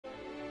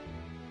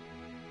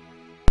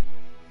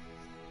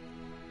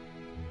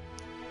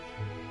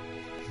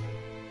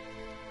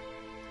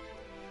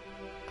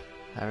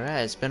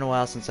Alright, it's been a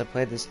while since I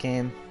played this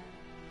game.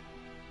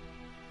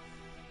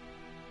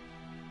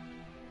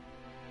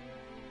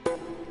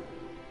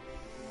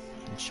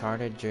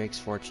 Uncharted, Drake's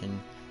Fortune.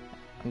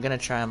 I'm gonna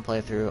try and play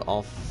through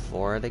all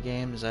 4 of the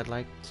games. I'd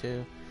like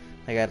to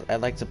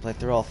play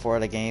through all 4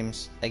 of the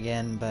games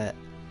again, but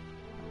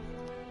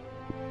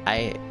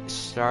I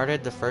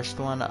started the first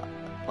one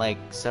like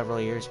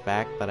several years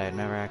back, but I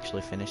never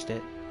actually finished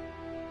it.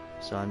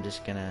 So I'm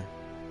just gonna...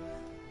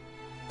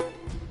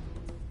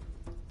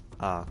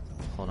 Oh,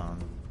 hold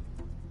on.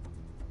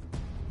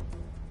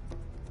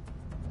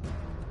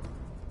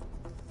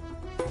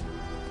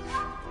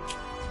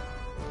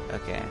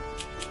 Okay.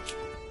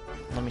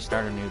 Let me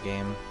start a new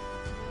game.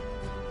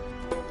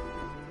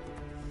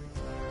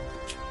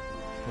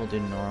 We'll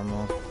do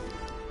normal.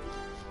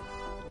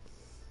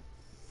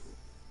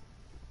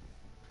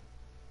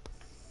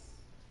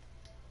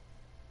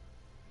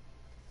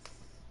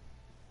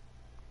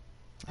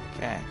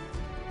 Okay.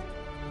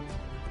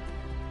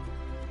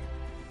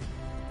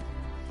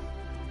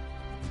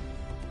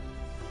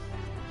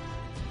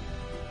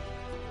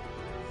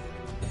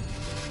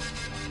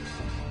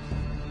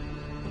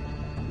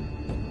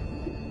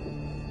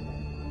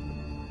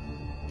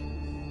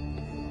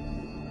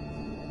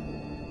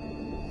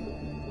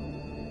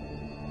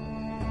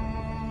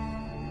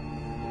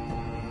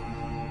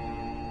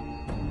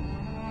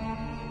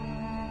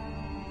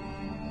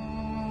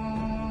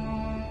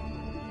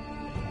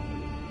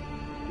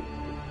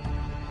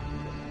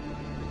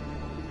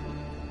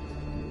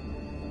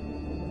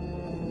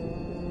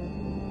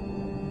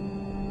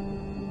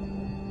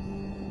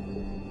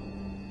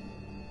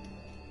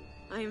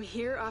 I'm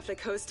here off the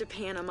coast of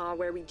Panama,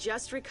 where we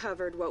just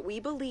recovered what we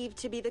believe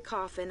to be the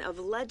coffin of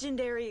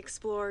legendary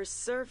explorer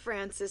Sir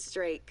Francis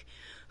Drake,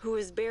 who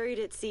was buried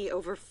at sea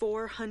over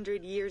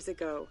 400 years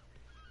ago.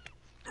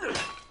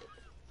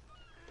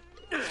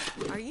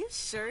 Are you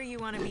sure you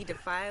want to be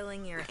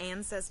defiling your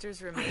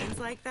ancestors' remains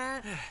like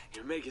that?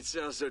 You make it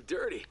sound so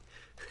dirty.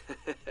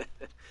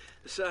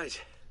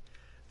 Besides,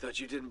 thought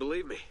you didn't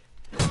believe me.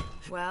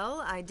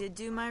 Well, I did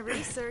do my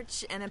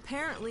research, and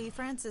apparently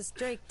Francis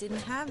Drake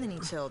didn't have any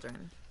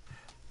children.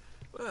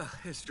 Well,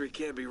 history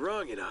can't be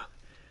wrong, you know.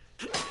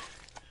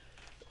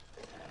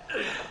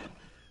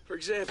 For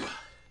example,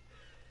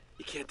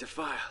 you can't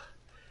defile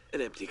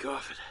an empty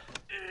coffin.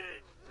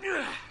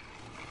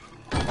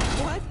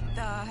 What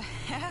the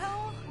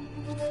hell?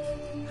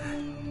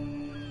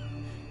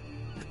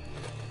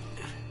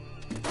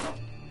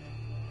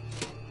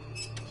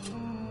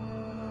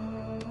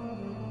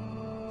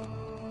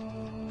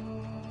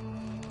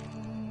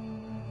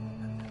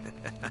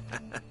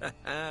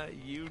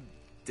 You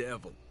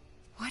devil.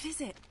 What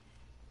is it?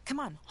 Come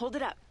on, hold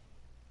it up.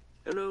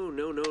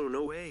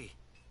 No way.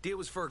 Deal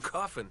was for a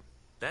coffin.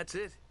 That's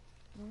it.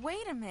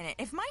 Wait a minute.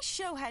 If my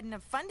show hadn't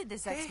have funded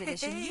this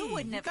expedition, you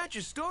wouldn't have... You got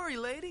your story,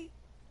 lady.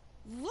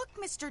 Look,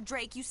 Mr.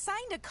 Drake, you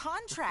signed a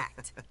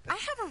contract. I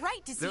have a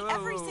right to see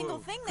every single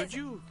thing that's... Could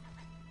you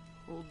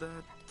hold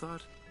that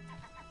thought?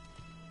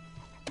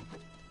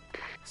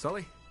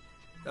 Sully,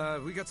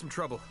 we got some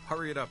trouble.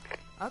 Hurry it up.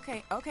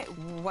 Okay.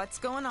 What's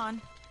going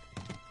on?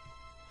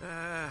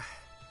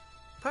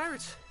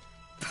 Pirates.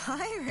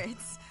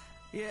 Pirates?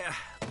 Yeah,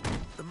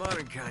 the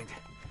modern kind.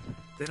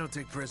 They don't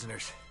take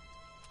prisoners.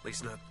 At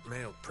least not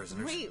male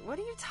prisoners. Wait, what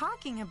are you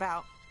talking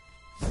about?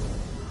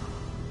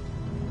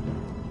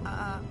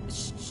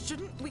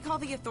 Shouldn't we call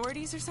the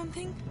authorities or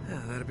something?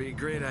 Yeah, that'd be a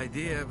great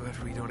idea,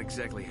 but we don't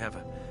exactly have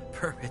a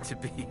permit to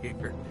be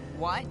here.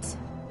 What?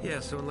 Yeah,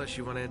 so unless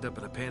you want to end up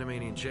in a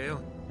Panamanian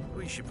jail,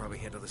 we should probably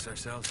handle this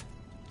ourselves.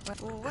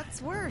 Well,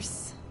 what's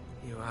worse?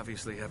 You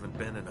obviously haven't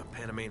been in a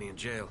Panamanian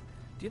jail.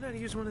 Do you know how to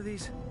use one of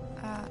these?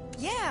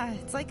 Yeah,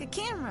 it's like a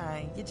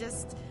camera. You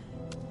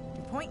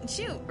point and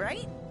shoot,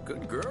 right?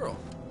 Good girl.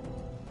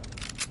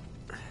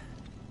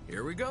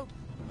 Here we go.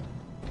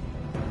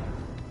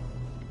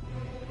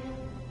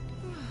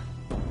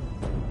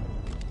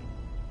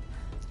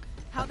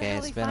 How the Okay, hell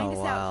it's they been a find us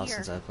while out here?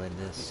 since I played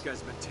These this.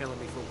 guys have been tailing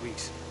me for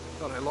weeks.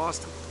 Thought I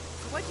lost them.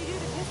 What'd you do to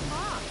piss them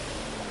off?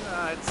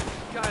 It's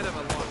kind of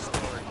a long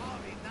story.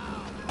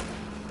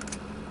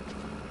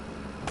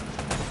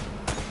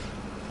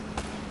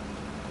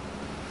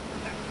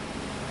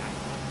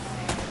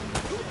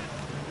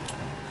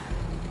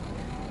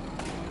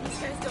 These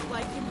guys don't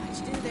like you much,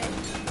 do they?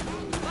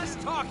 Less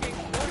talking,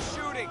 more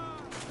shooting.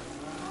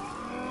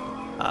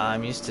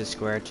 I'm used to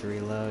square to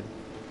reload.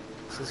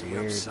 This is Hurry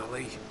up, weird.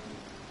 Sully.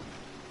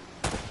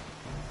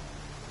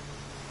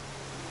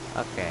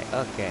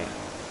 Okay.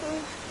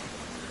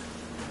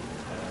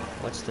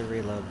 What's the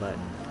reload button?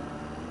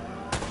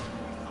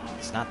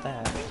 It's not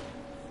that.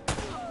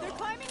 They're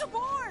climbing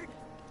aboard!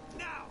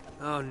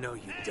 Oh, no,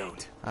 you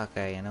don't.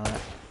 Okay, you know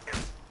what?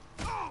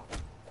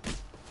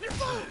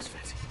 That was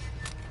fancy.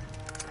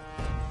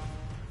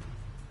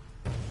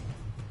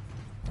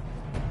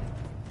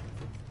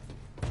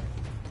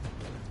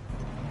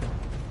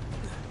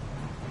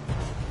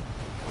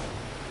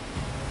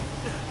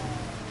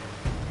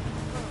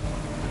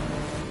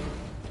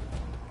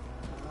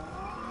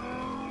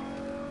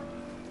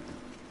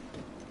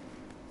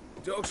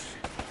 Don't.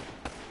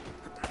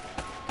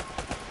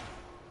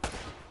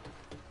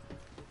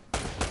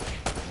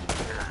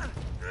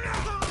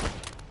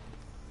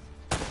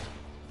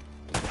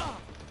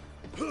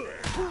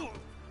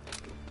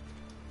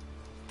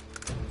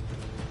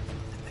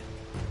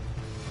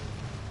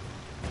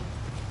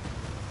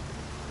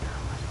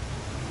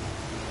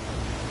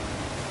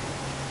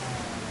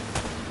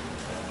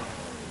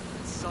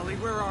 Sully,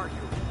 where are you?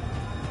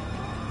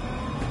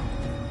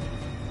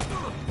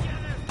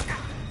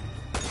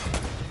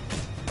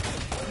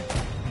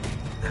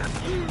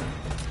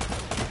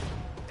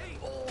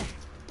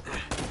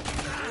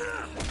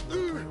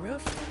 Play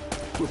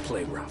rough? We'll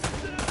play rough.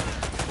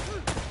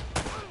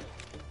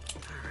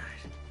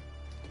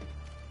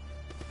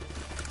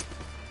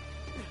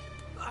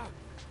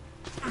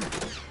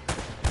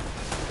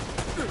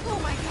 Oh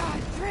my god,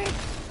 Drake!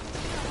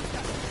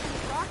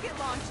 Rocket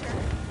launcher!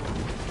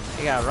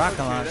 He got a rocket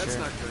launcher. That's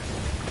not good.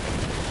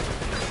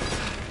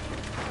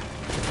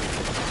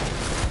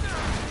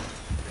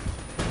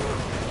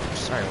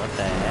 Sorry, what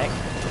the heck?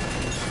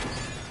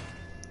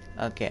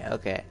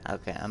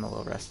 Okay, I'm a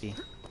little rusty.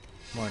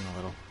 More than a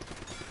little.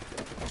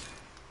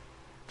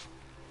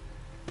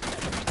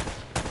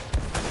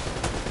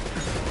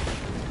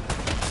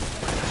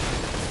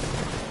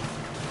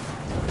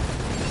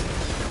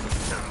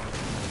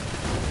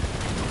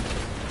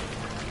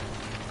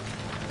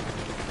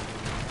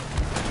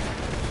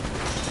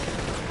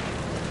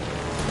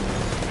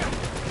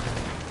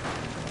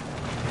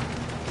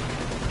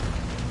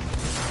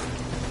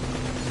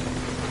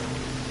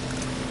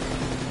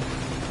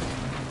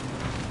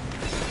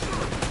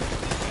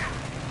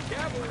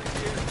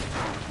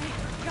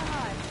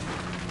 God!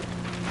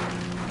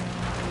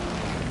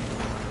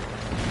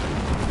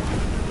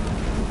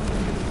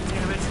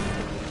 Damn it.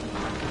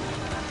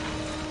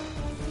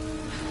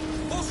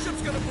 Whole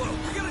ship's gonna blow.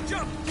 We gotta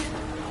jump.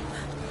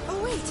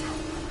 Oh, wait!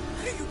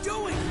 What are you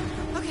doing?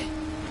 Okay.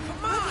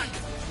 Come on.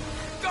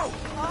 Go.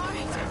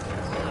 Alright.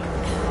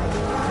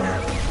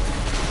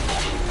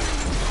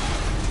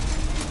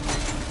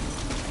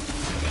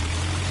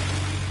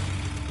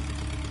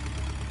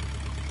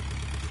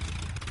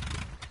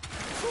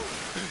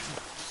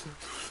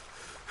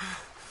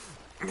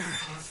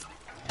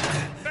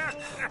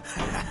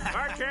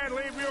 I can't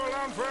leave you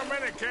alone for a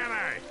minute, can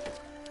I?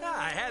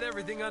 I had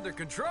everything under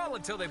control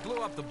until they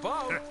blew up the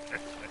boat.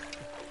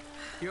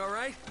 You all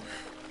right?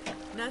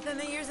 Nothing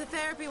that years of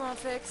therapy won't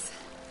fix.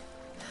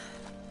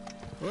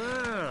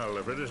 Well,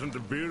 if it isn't the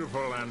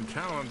beautiful and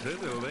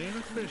talented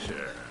Elena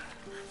Fisher.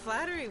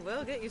 Flattery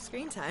will get you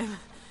screen time.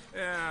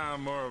 Yeah,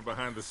 I'm more of a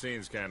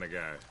behind-the-scenes kind of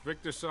guy.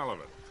 Victor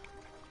Sullivan.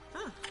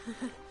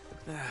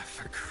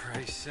 For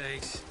Christ's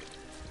sakes.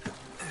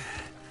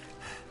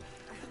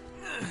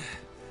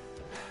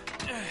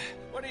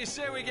 What do you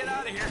say we get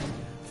out of here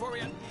before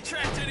we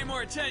attract any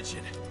more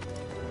attention?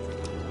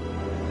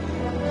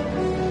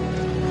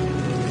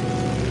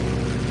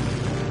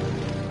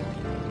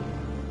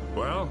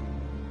 Well?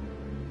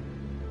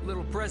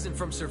 Little present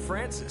from Sir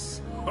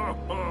Francis.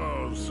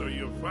 Oh, so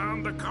you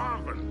found the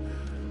coffin.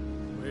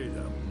 Wait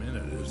a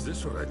minute, is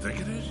this what I think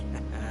it is?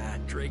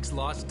 Drake's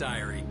lost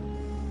diary.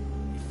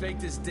 He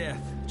faked his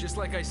death, just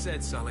like I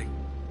said, Sully.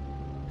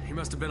 He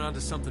must have been onto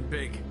something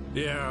big.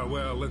 Yeah,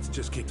 well, let's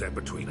just keep that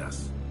between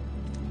us.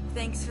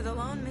 Thanks for the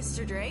loan,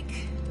 Mr.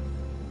 Drake.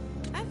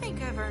 I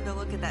think I've earned a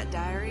look at that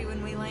diary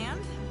when we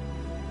land.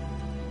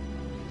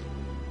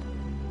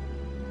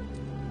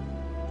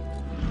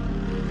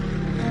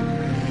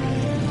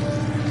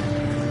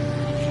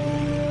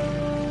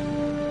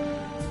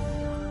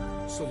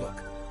 So look,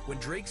 when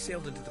Drake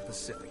sailed into the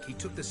Pacific, he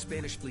took the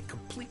Spanish fleet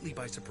completely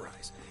by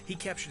surprise. He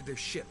captured their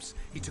ships,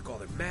 he took all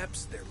their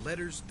maps, their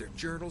letters, their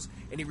journals,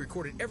 and he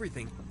recorded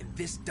everything in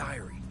this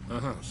diary.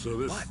 So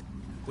this... But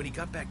when he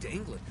got back to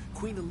England,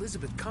 Queen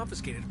Elizabeth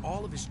confiscated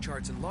all of his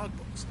charts and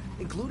logbooks,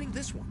 including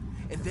this one,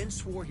 and then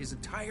swore his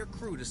entire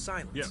crew to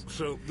silence. Yeah,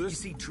 so this...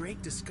 You see,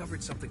 Drake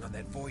discovered something on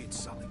that voyage,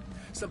 Sully.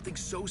 Something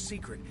so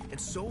secret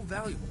and so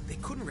valuable, they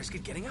couldn't risk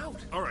it getting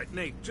out. All right,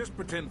 Nate, just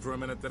pretend for a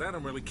minute that I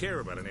don't really care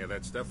about any of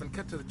that stuff and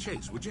cut to the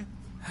chase, would you?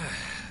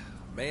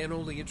 Man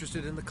only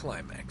interested in the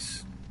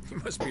climax. He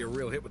must be a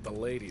real hit with the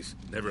ladies.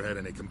 Never had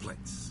any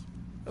complaints.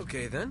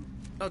 Okay, then.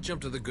 I'll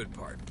jump to the good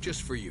part,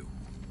 just for you.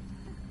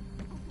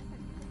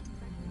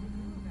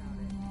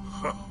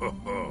 Ho, ho,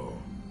 ho.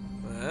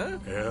 Huh?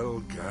 El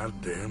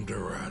goddamn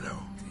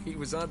Dorado. He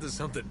was onto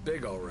something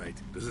big, all right.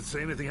 Does it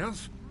say anything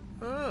else?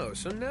 Oh,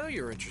 so now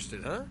you're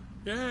interested, huh?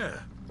 Yeah.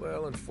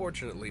 Well,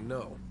 unfortunately,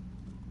 no.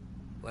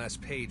 Last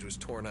page was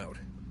torn out.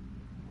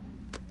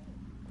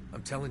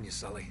 I'm telling you,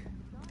 Sully.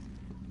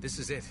 This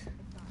is it.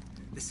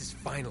 This is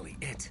finally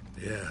it.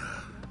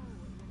 Yeah.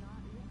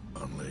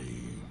 Only...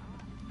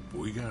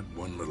 we got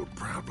one little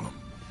problem.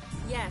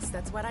 Yes,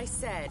 that's what I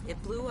said.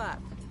 It blew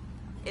up.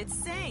 It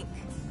sank.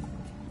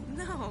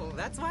 No,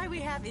 that's why we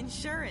have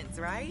insurance,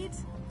 right?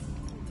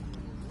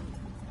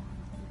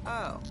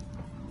 Oh.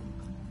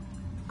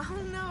 Oh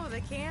no,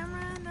 the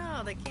camera?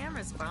 No, the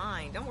camera's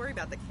fine. Don't worry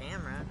about the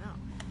camera, no.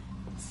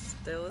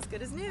 Still as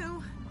good as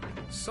new.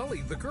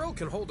 Sully, the girl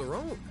can hold her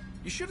own.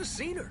 You should have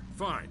seen her.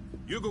 Fine.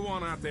 You go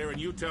on out there and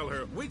you tell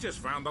her, we just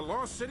found the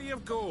lost city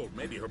of gold.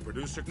 Maybe her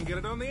producer can get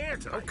it on the air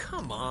tonight. Oh,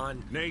 come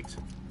on. Nate,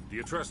 do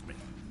you trust me?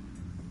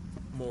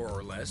 More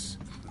or less.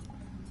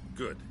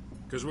 Good.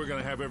 Because we're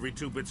gonna have every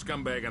two-bit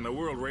scumbag in the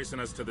world racing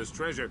us to this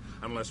treasure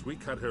unless we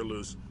cut her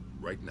loose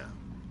right now.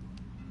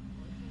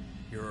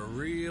 You're a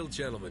real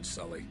gentleman,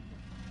 Sully.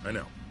 I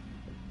know.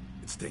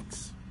 It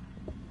stinks.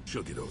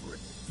 She'll get over it.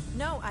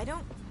 No, I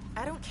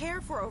don't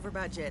care for over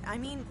budget. I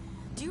mean,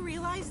 do you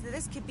realize that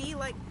this could be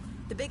like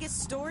the biggest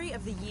story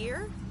of the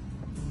year?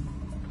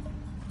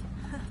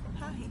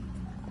 Hi.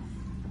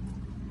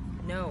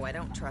 No, I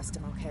don't trust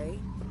him, okay?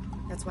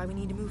 That's why we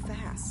need to move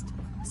fast.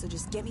 So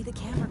just get me the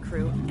camera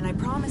crew, and I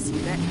promise you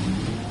that...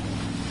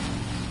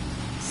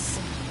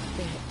 Son of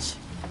a bitch.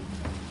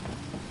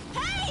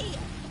 Hey!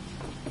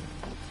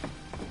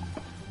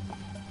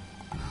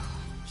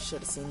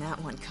 Should have seen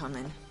that one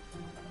coming.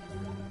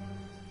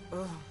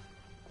 Ugh.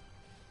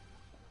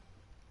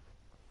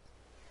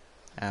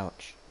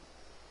 Ouch.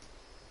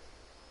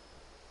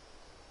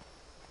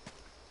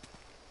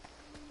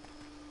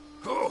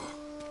 Oh,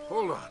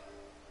 hold on.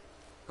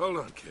 Hold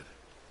on, kid.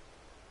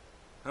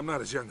 I'm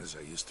not as young as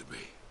I used to be.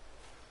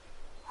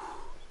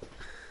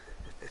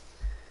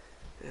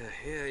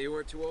 Yeah, you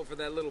weren't too old for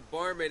that little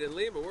barmaid in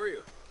Lima, were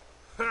you?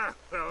 Ha!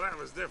 Well, that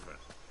was different.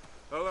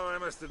 Although I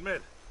must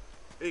admit,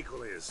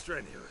 equally as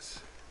strenuous.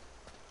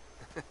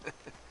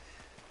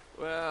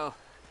 Well,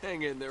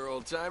 hang in there,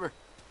 old-timer.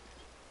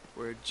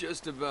 We're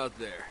just about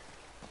there.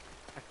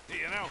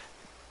 You know,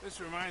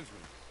 this reminds me.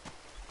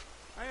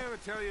 I ever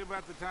tell you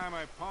about the time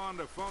I pawned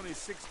a phony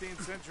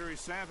 16th century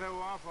Santo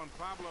off on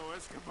Pablo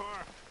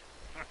Escobar?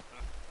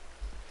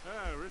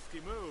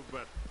 Risky move,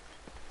 but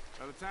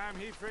by the time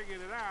he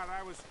figured it out,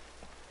 I was...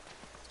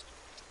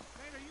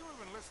 Nate, are you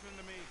even listening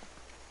to me?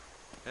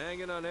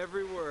 Hanging on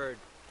every word.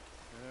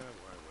 Why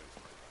waste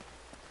my...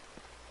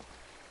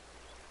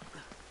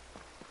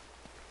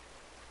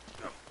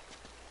 Oh.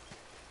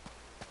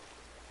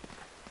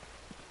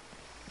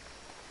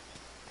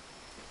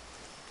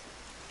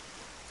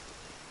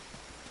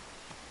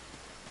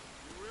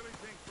 You really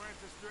think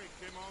Francis Drake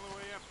came all the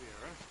way up here,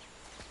 huh?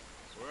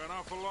 We're an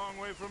awful long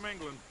way from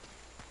England.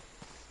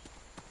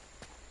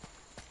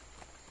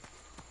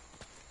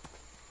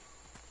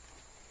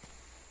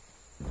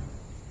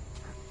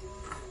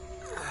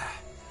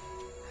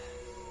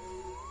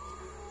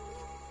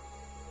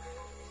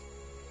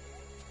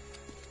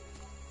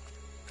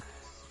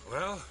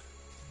 Well?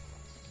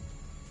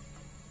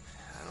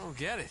 I don't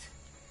get it.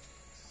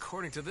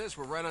 According to this,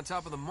 we're right on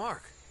top of the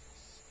mark.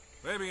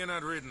 Maybe you're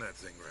not reading that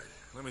thing right.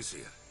 Let me see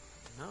it.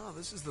 No,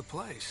 this is the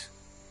place.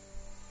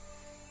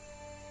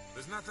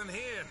 There's nothing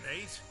here,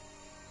 Nate.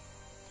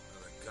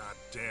 Another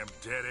goddamn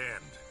dead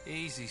end.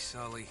 Easy,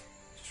 Sully.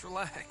 Just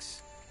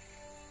relax.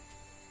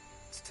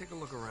 Let's take a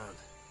look around.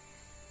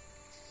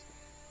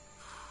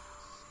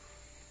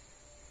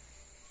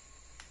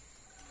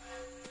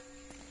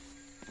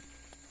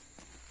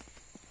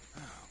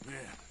 Oh,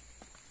 man.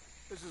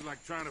 This is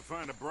like trying to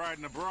find a bride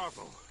in a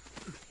brothel.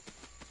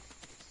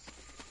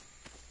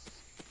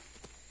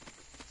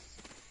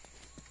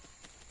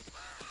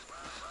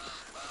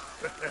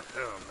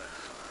 Oh, man.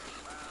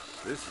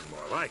 This is more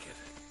like it.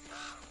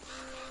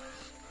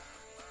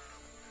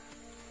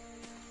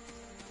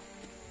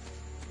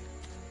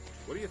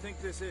 What do you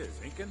think this is,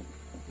 Incan?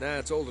 Nah,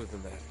 it's older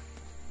than that.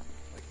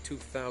 Like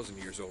 2,000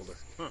 years older.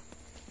 Huh.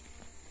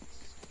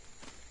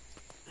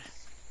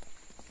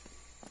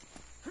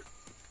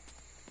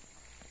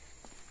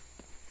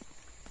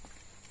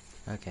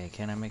 Okay,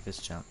 can I make this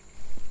jump?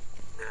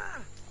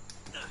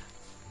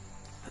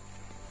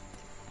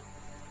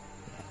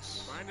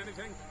 Yes. Find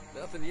anything?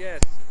 Nothing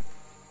yet.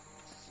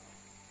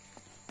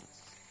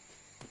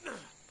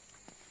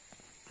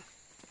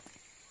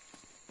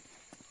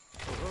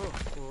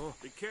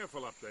 Be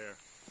careful up there.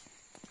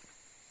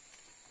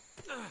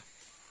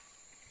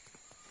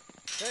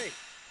 Hey,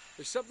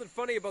 there's something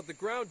funny about the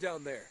ground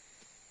down there.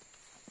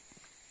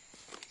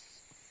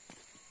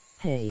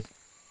 Hey.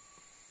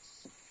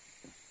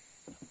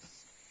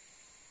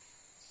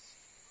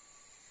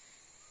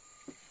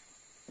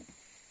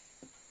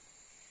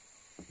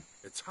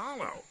 It's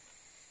hollow.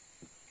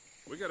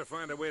 We gotta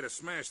find a way to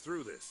smash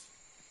through this.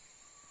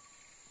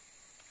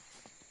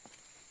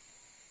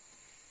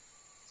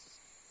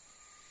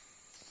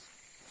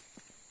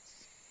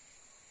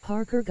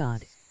 Parker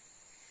God.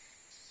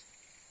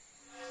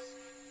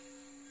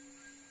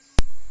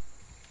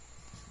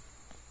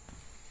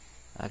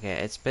 Okay,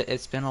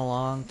 it's been a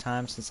long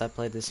time since I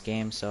played this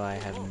game, so I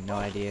have no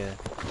idea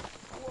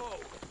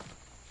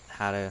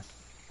how to,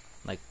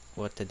 like,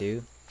 what to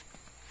do.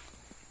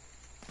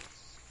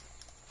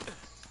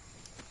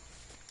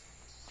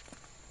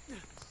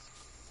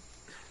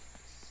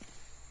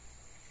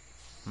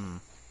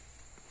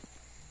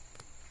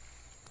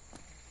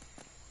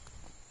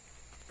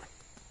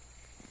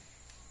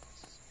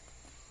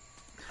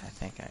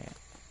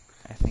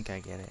 I think I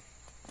get it.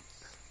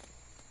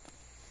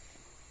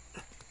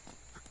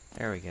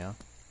 There we go.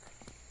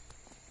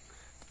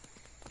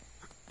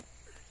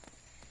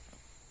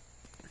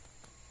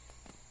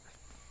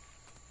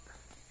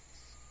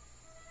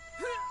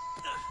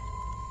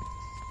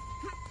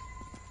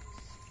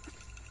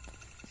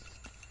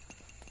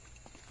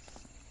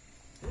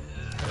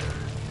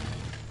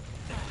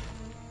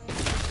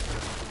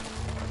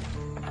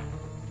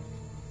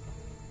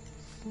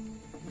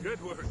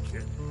 Good work,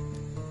 kid.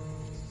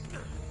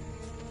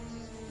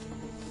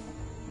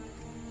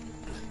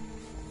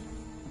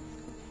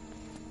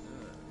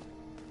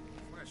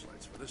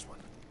 Flashlights for this one.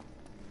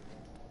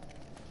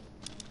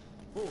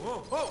 Whoa,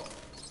 whoa, whoa!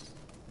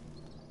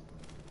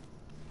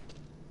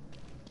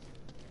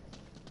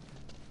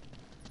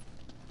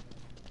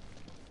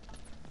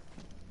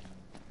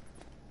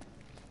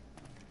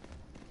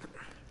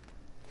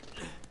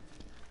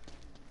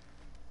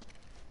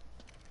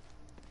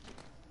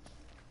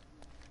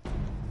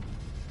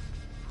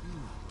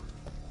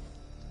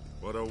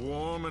 What a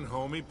warm and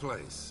homey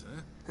place,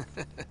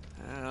 huh?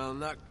 Well,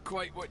 not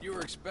quite what you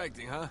were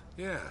expecting, huh?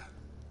 Yeah.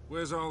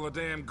 Where's all the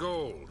damn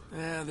gold?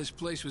 Yeah, this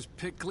place was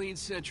picked clean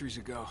centuries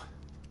ago.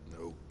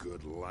 No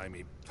good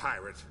limey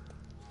pirate.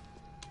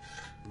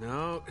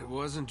 No, it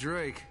wasn't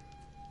Drake.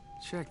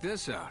 Check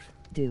this out.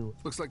 Do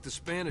Looks like the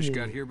Spanish You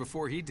got here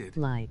before he did.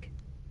 like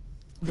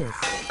this.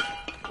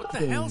 What the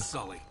Boom. hell,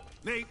 Sully?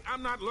 Nate,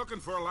 I'm not looking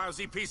for a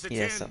lousy piece of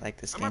Yes, tin. I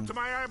like this I'm game. up to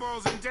my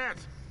eyeballs in debt.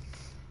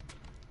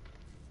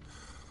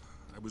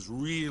 I was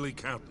really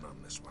counting on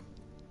this one.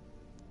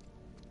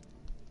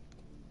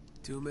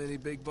 Too many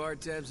big bar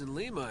tabs in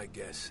Lima, I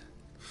guess.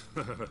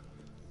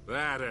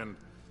 That and,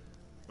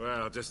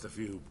 well, just a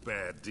few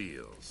bad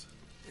deals.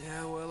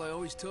 Yeah, well, I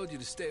always told you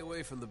to stay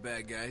away from the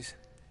bad guys.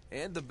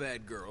 And the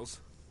bad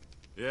girls.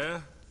 Yeah?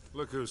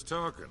 Look who's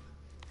talking.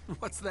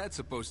 What's that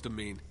supposed to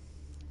mean?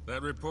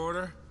 That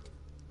reporter?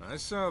 I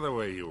saw the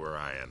way you were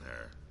eyeing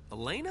her.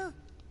 Elena?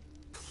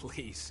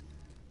 Please.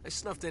 I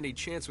snuffed any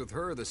chance with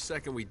her the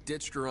second we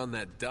ditched her on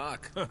that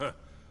dock.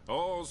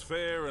 All's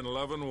fair in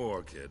love and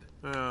war, kid.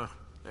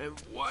 And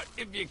what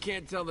if you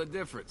can't tell the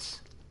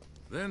difference?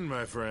 Then,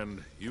 my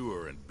friend, you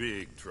are in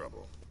big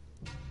trouble.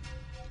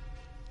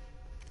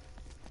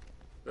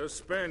 Those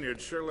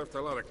Spaniards sure left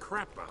a lot of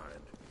crap behind.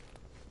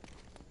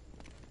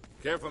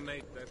 Careful,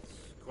 Nate. That's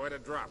quite a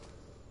drop.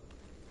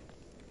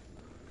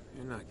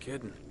 You're not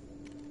kidding.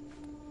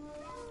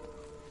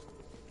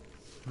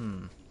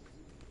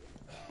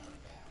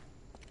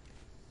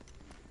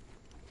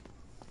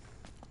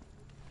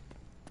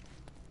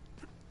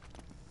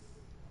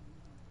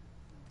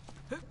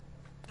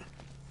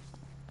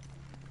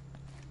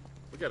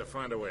 We gotta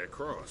find a way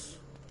across.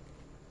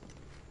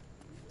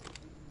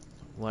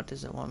 What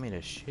does it want me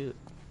to shoot?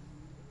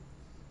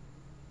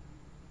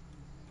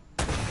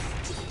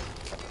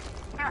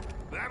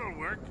 That'll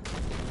work.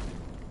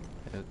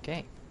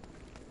 Okay.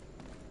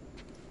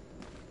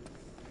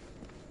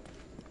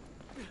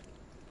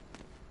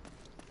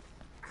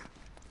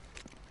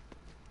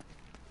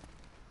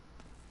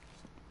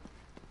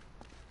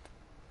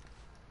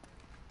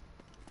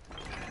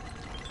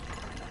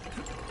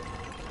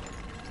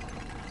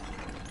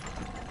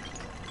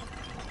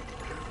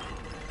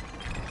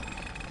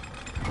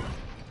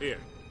 Here,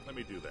 let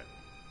me do that.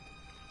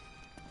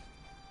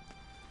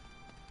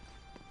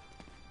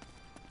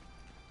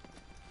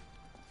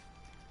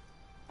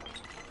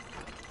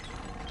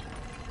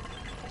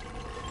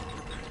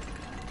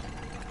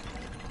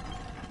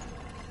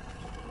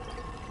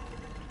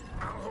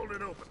 I'll hold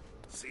it open.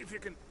 See if you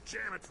can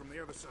jam it from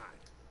the other side.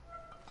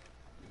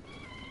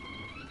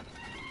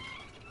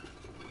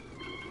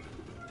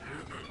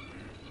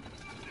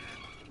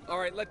 All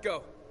right, let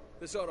go.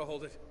 This ought to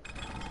hold it.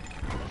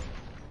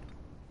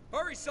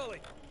 Hurry, Sully!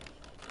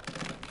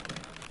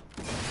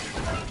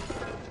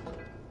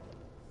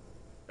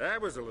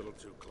 That was a little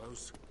too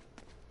close.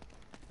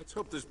 Let's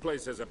hope this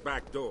place has a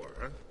back door,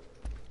 huh?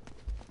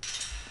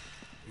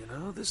 You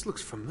know, this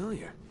looks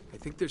familiar. I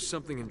think there's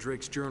something in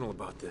Drake's journal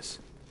about this.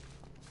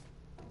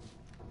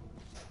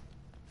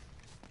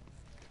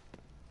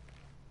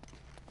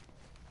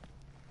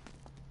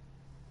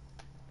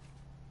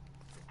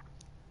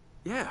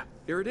 Yeah,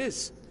 here it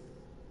is.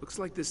 Looks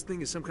like this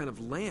thing is some kind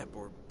of lamp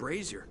or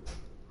brazier.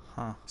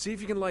 Huh. See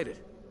if you can light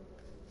it.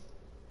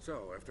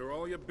 So, after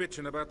all your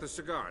bitching about the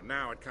cigar,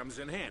 now it comes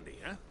in handy,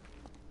 huh?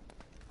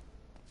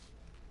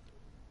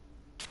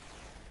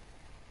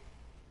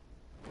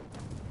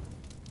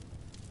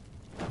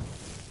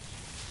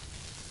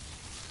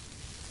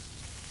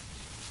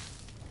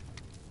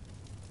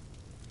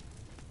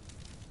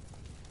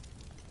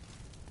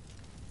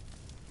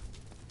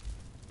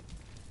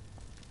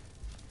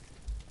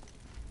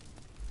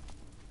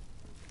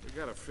 We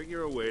gotta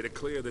figure a way to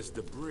clear this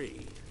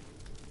debris.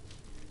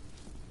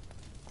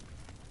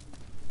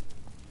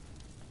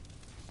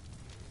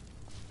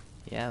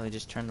 Yeah, we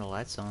just turned the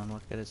lights on.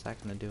 What good is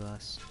that gonna do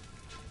us?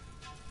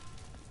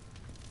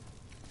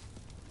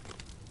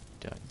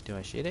 Do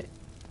I shoot it?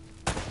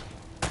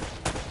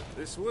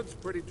 This wood's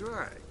pretty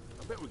dry.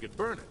 I bet we could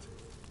burn it.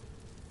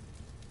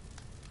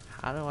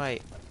 How do I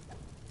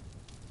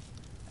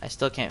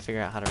still can't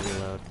figure out how to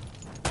reload.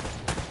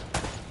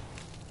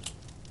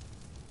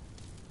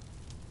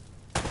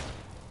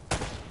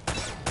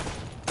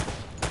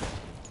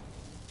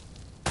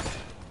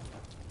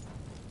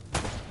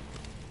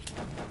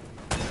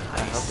 I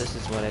hope this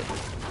is what it...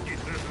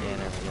 Yeah,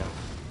 there we go.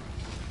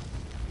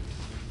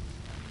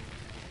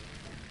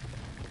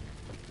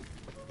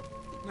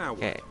 Now what?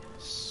 Okay,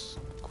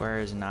 square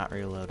is not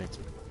reloaded. It's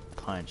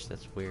punch.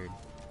 That's weird.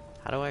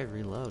 How do I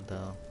reload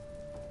though?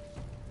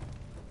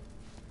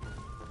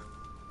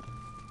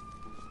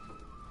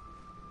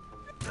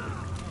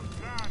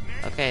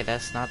 Okay,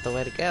 that's not the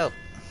way to go.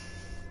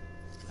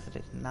 That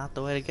is not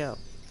the way to go.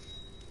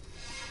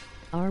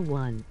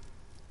 R1.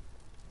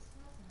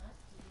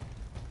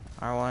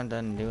 R1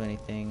 doesn't do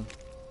anything.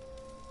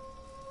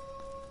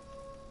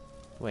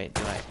 Wait,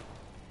 do I?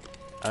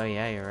 Oh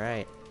yeah, you're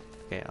right.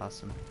 Okay,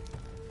 awesome.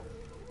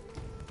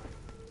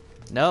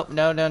 Nope,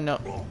 no, no,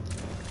 no.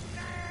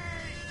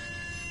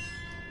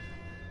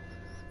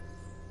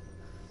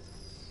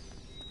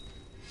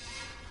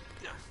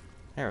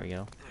 There we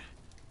go.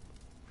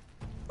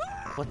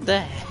 What the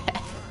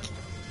heck?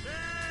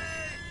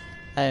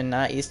 I am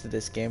not used to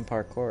this game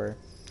parkour.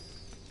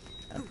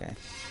 Okay.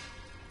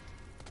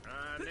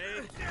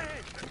 Nate?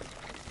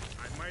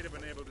 I might have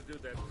been able to do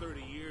that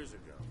 30 years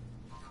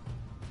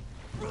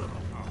ago.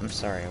 I'm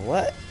sorry,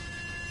 what?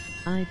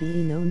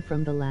 Ivy known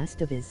from The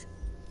Last of Us.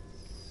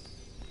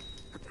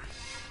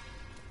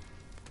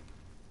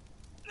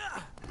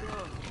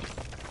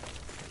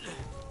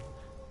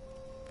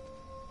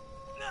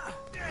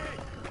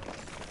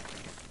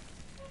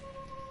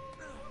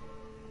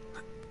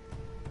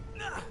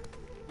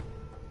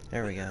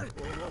 There we go.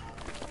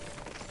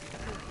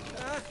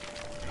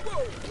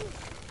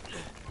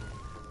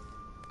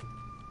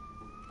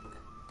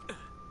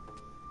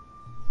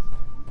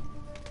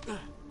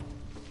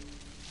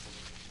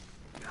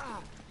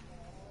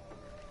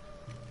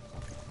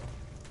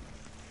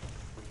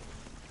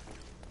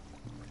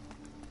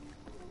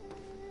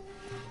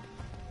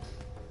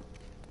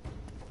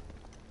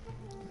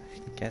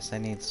 Guess I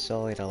need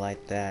Sully to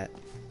light that.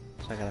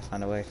 So I gotta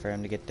find a way for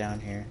him to get down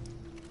here.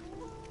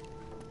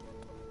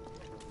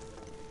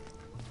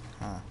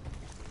 Huh.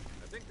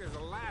 I think there's a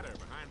ladder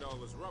behind all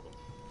this rubble.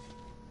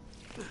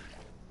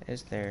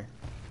 Is there?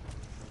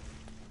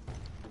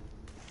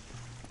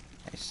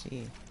 I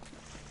see.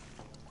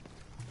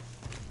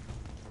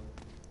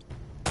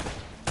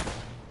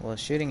 Well,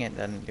 shooting it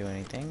doesn't do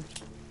anything.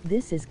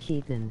 This is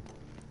Keaton.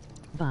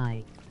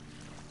 By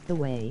the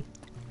way.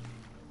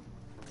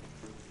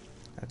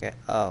 Okay,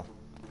 oh.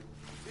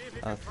 See if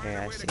you can Okay, find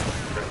a I way see. to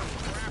clear all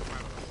the crap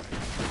out of the thing.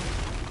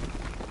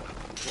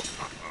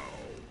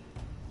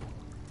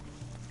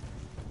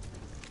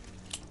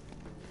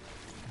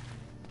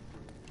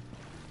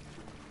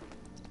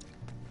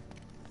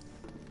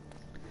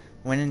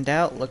 When in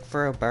doubt, look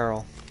for a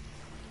barrel.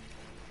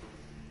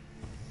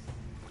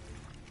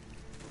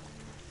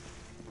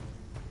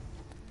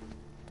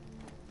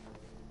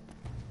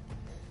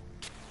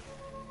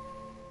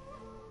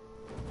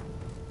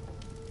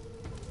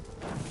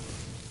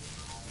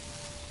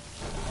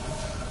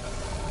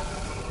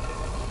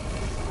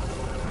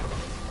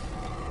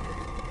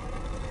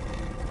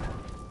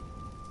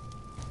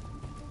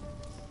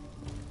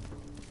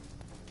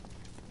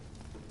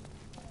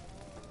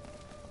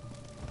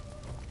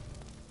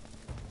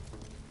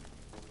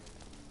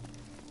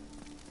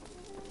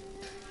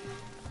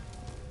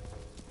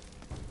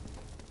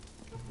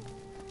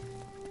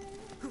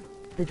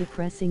 The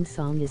depressing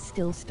song is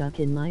still stuck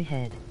in my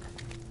head.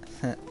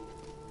 Now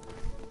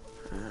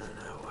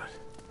what?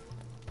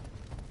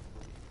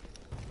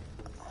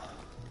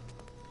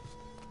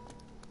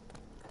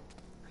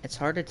 It's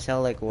hard to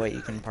tell like what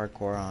you can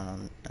parkour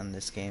on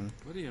this game.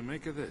 What do you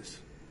make of this?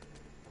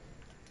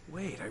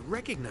 Wait, I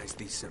recognize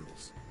these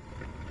symbols.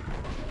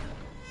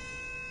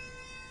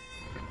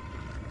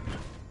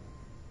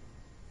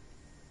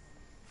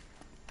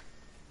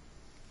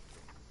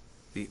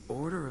 The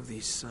order of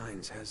these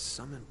signs has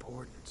some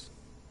importance.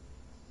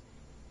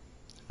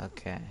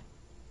 Okay.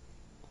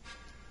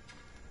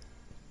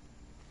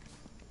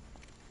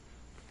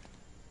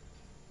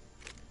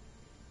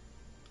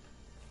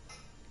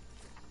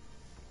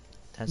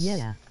 That's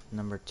Yeah.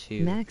 number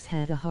 2. Max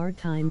had a hard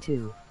time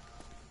too.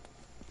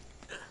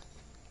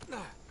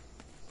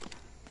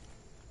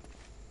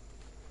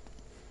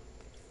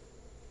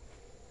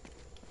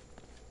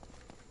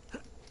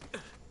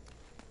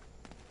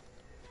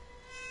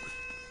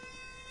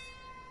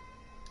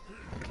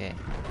 Okay.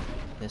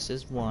 This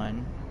is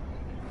 1.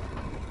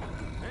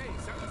 Hey,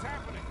 something's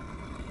happening.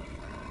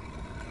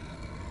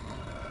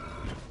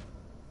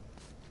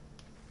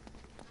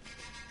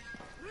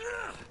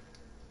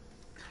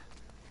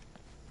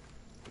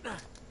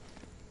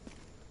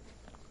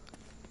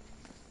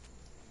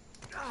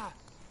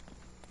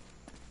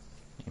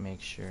 Let me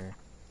make sure.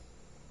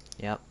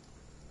 Yep.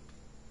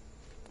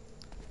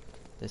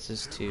 This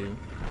is 2.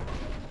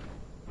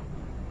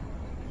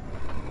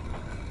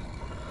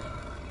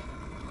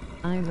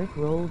 I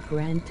rickrolled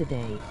Grand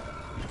today.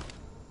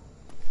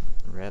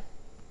 Rip.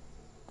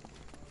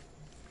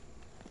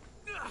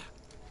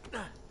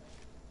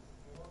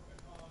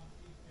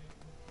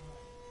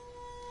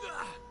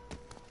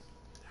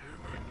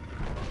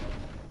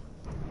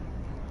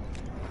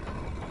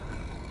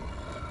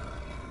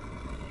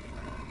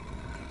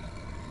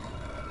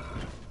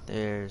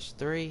 There's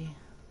 3.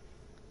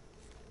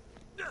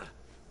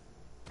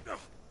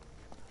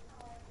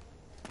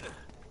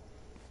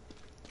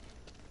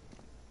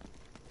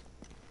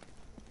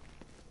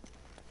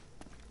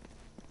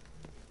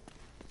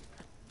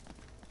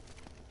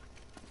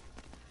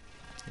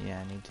 Yeah,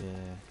 I need to...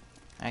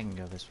 I can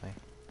go this way.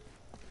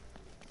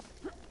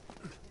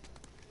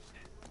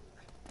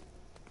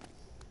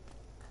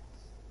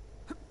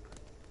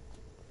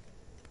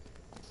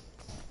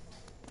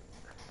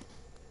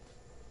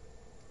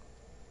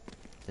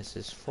 This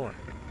is 4.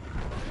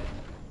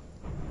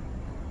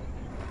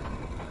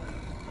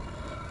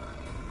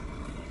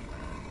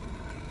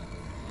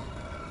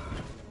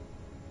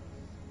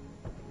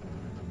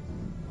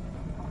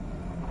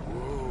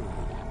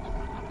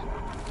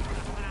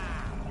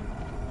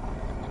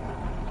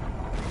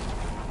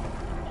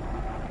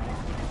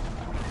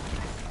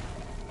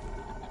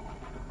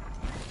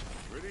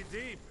 Pretty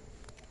deep.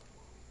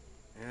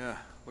 Yeah,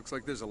 looks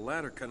like there's a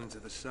ladder cut into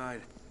the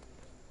side.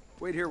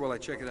 Wait here while I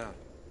check it out.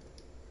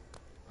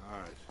 All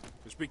right,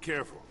 just be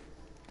careful.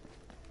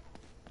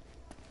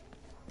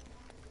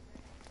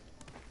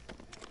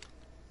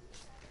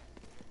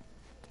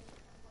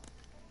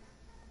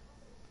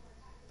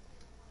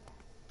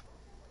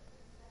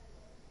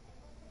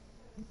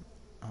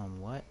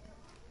 What?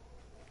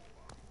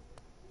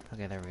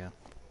 Okay, there we go.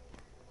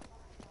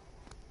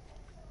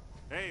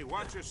 Hey,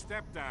 watch your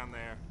step down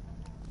there.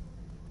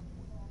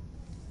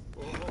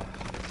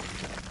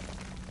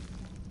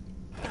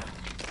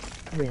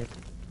 Rip.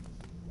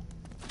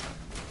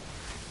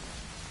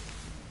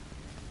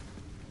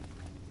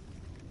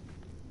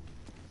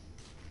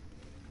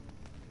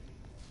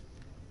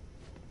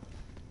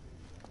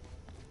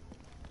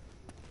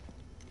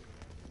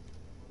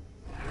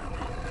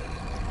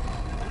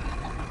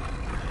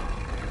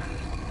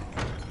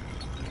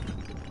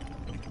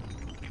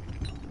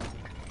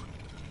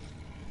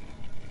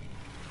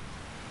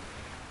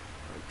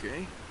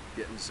 Okay,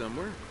 getting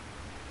somewhere.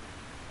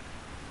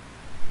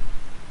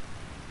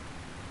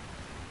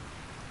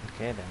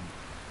 Okay, then.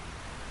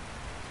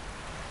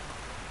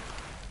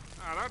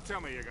 Now, don't tell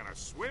me you're gonna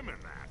swim in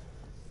that.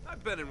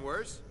 I've been in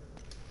worse.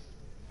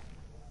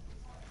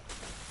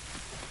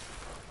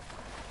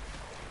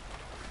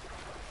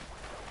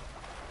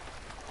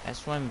 I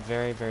swim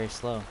very, very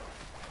slow.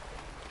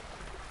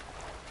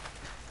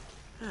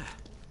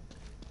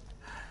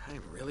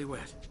 I'm really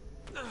wet.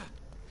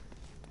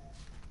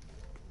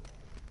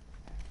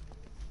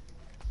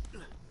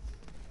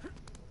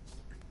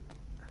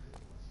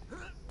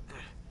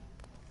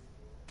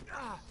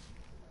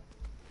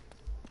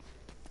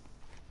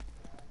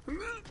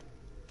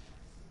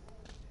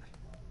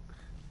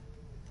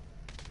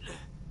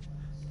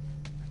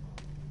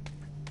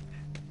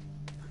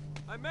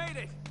 I made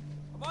it!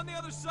 I'm on the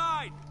other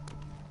side!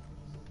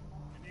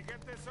 Can you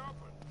get this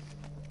open?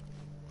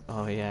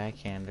 Oh yeah, I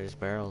can. There's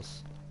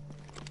barrels.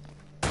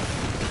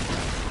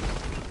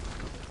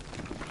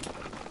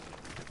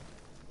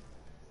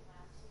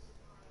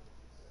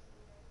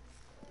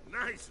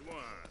 Nice one.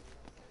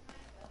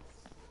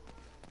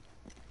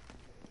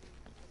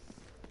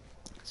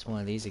 It's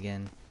one of these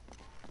again.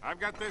 I've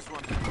got this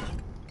one.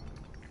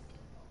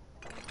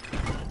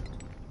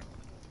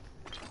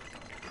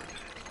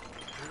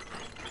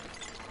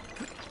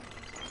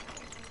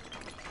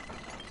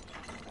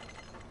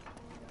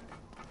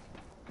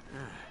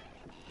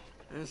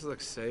 This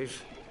looks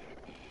safe.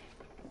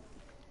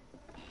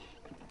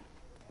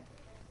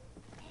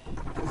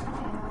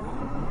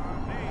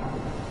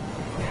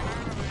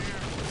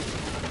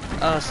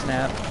 Oh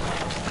snap.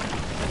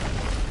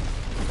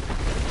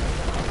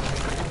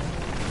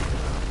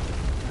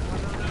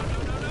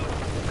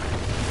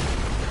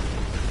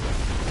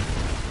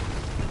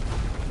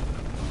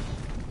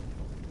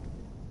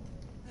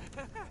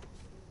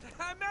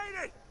 I made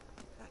it!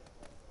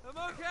 I'm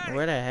okay!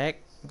 Where the heck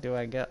do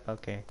I go?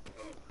 Okay.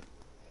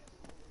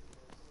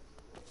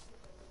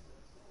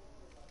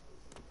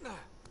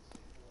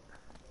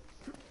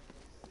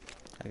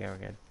 Okay, we're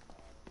good.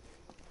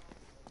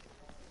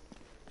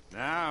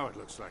 Now it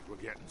looks like we're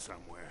getting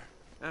somewhere.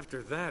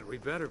 After that, we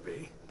better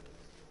be.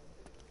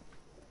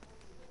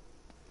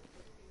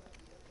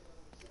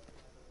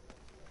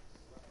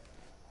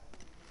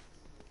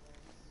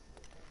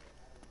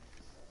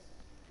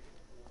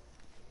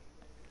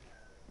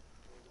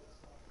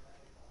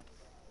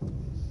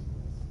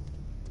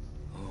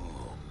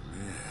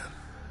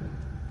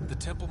 The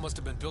temple must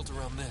have been built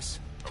around this.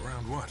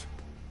 Around what?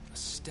 A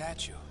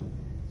statue.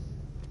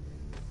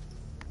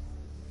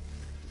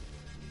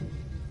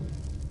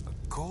 A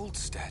gold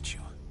statue.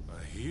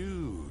 A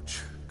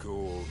huge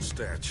gold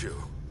statue.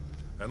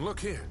 And look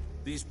here,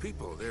 these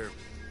people, they're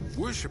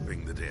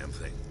worshipping the damn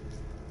thing.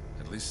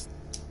 At least,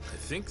 I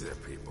think they're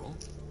people.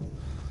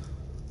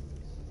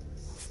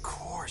 Of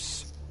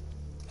course.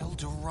 El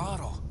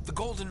Dorado. The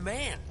Golden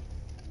Man.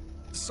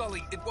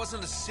 Sully, it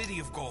wasn't a city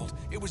of gold.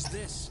 It was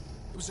this.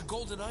 It was a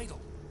golden idol.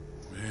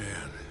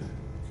 Man,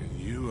 can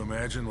you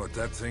imagine what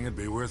that thing would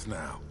be worth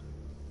now?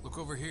 Look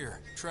over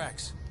here.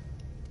 Tracks.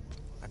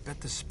 I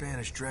bet the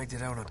Spanish dragged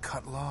it out on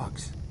cut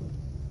logs.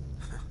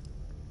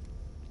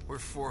 We're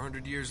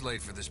 400 years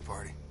late for this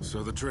party.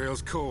 So the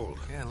trail's cold.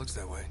 Yeah, it looks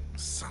that way.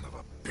 Son of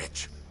a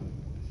bitch.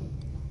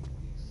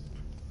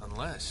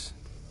 Unless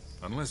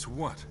Unless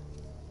what?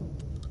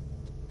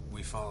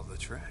 we follow the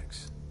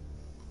tracks.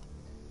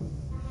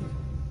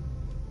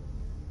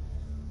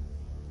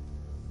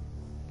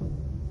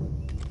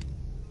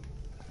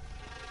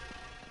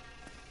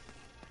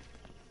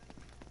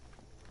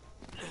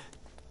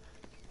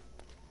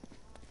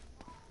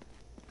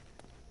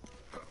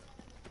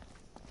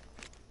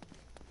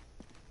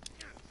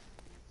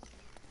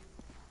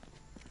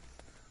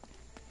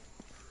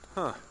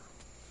 Huh.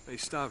 They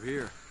stop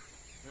here.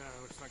 Yeah,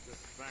 it looks like the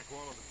back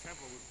wall of the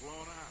temple was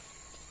blown out.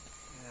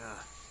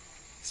 Yeah.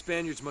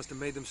 Spaniards must have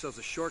made themselves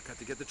a shortcut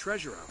to get the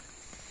treasure out.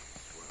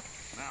 Well,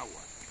 now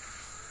what?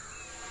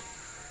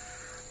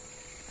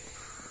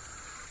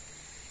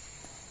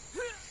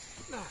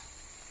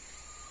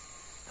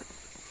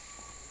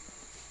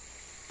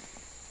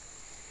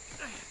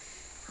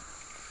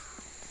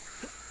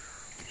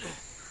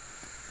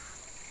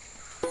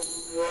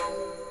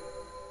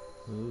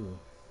 Ooh.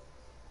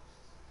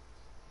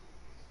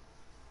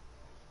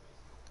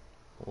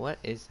 What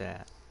is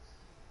that?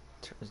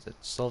 Is it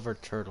silver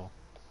turtle?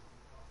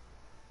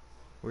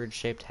 Weird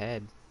shaped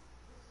head.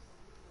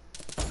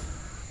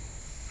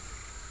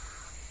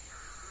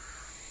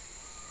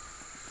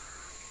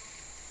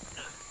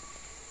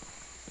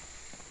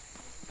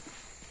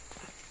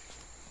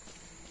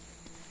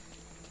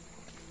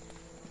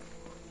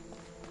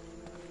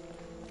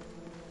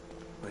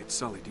 Wait,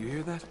 Sully, do you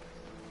hear that?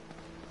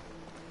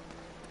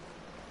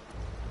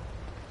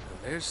 Now,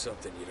 there's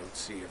something you don't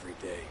see every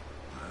day.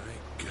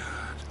 My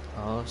God.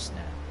 Oh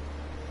snap.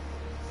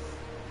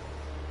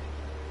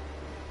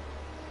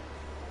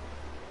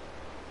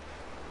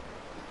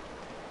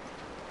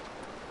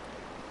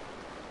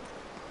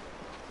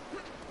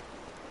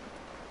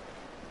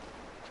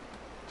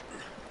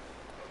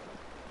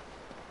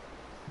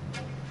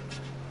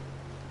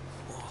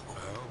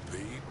 I'll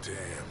be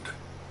damned.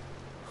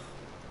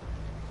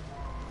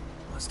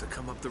 Must have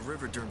come up the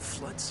river during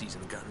flood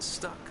season and gotten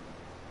stuck.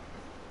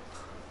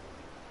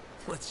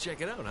 Let's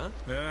check it out, huh?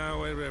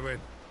 Now, wait.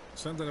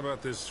 Something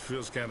about this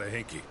feels kind of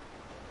hinky.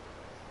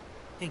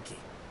 Hinky.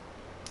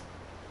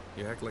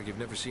 You act like you've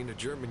never seen a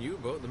German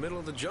U-boat in the middle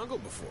of the jungle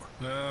before.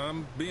 No,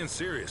 I'm being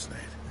serious, Nate.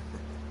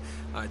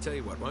 I tell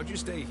you what, why don't you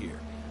stay here?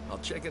 I'll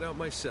check it out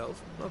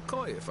myself. I'll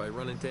call you if I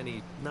run into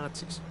any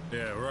Nazis.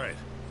 Yeah, right.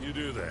 You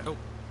do that. Oh,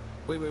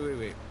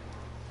 wait.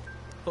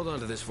 Hold on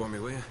to this for me,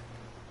 will you?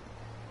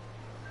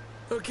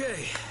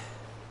 Okay.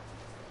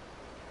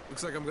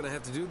 Looks like I'm gonna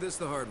have to do this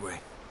the hard way.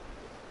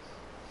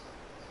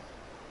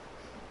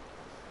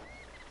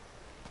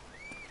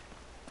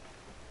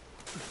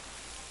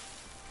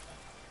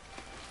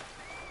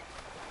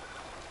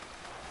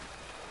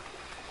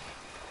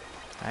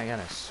 I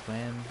gotta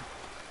swim.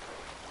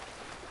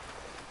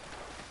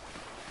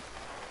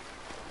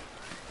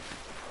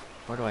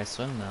 Where do I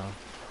swim though?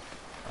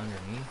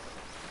 Underneath?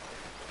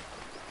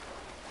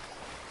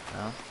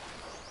 Well,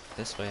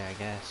 this way I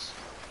guess.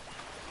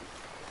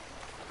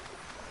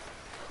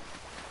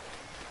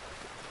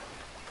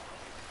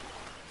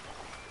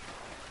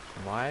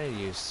 Why do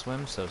you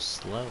swim so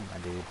slow, my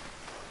dude?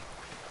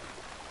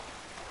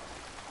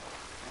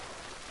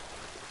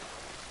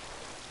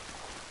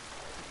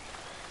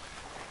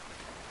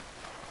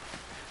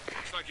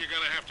 Looks like you're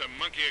gonna have to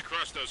monkey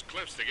across those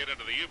cliffs to get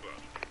into the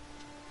U-boat.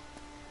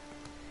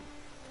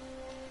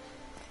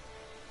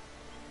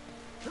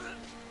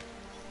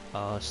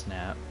 Oh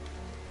snap.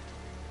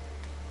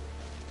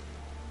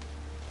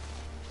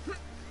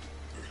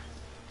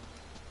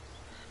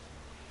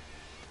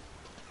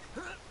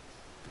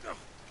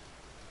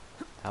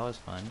 That was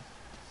fun.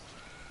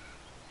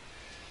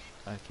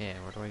 Okay,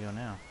 where do I go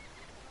now?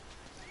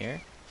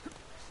 Here?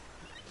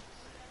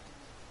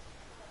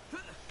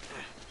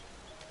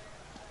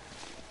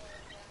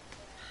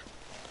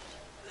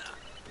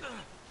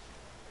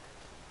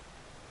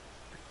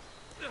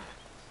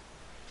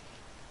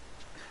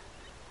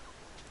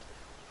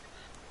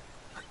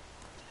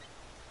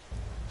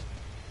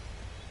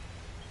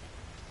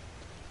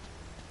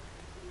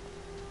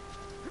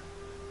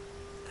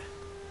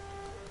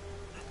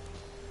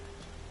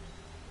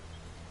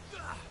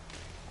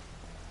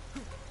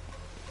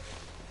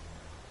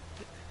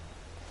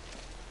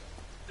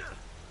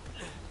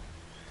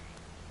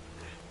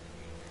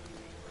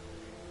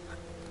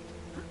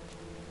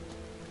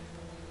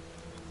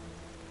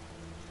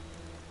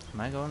 Am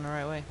I going the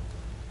right way?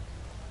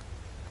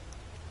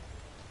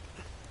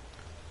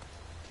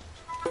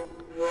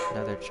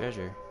 Another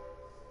treasure.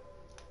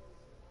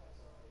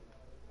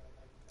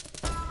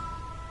 I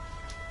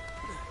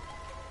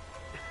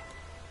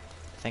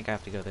think I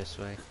have to go this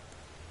way.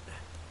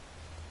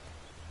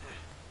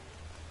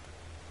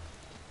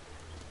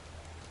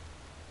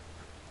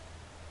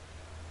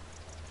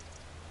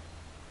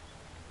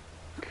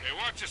 Hey,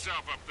 watch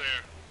yourself up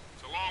there.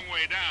 It's a long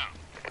way down.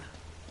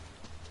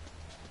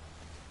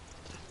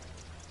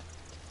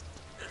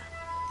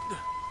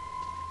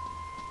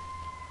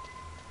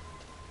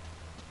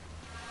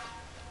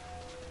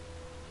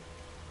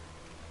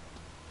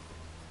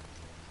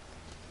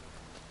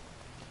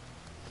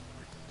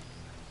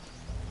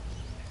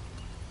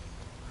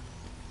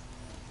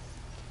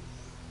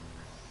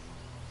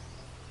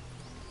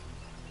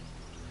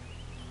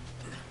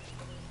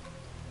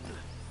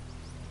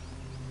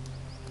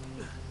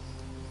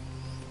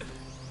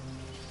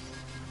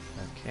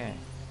 Okay.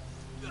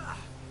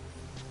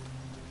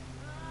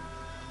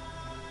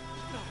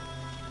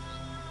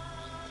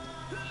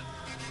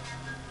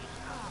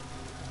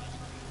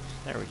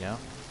 There we go.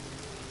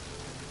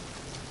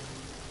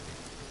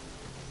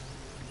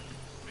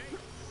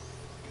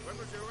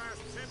 was your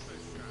last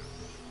tetanus shot.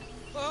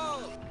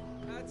 Oh,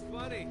 that's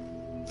funny.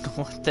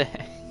 What the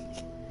heck?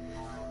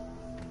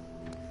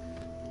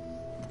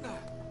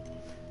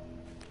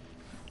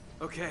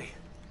 Okay,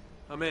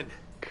 I'm in.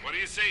 What do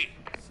you see?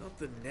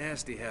 Something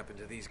nasty happened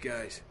to these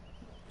guys.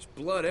 There's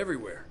blood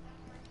everywhere.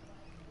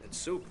 And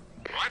soup.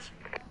 What?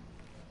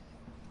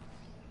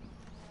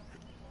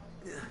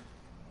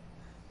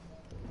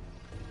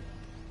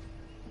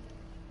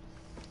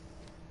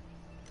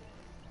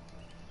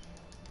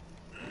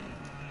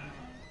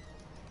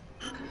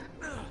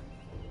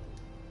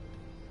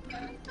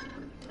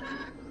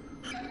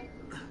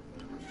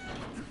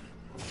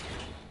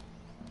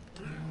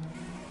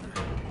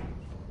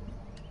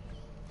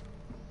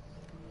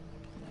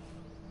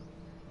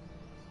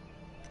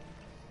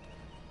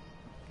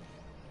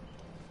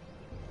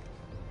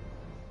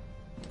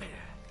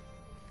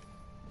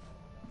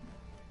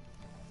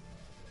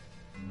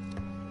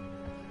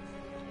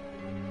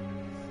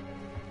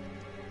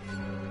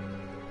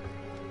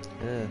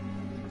 Ugh.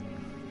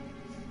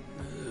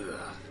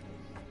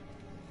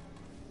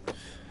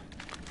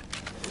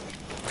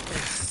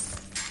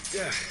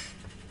 Yeah.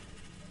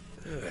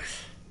 Ugh.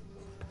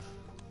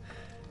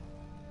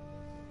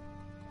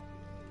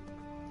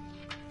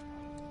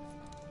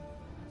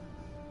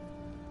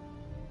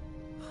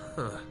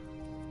 Huh.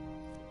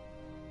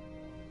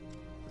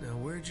 Now,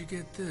 where'd you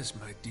get this,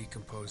 my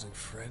decomposing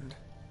friend?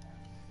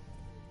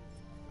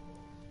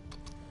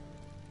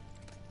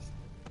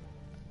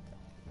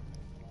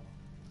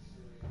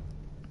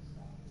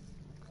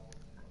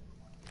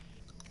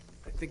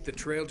 I think the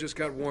trail just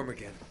got warm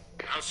again.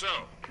 How so?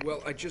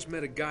 Well, I just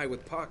met a guy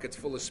with pockets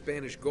full of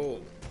Spanish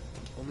gold.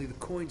 Only the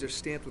coins are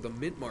stamped with a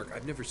mint mark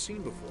I've never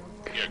seen before.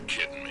 You're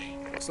kidding me.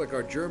 Looks like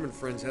our German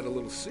friends had a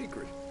little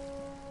secret.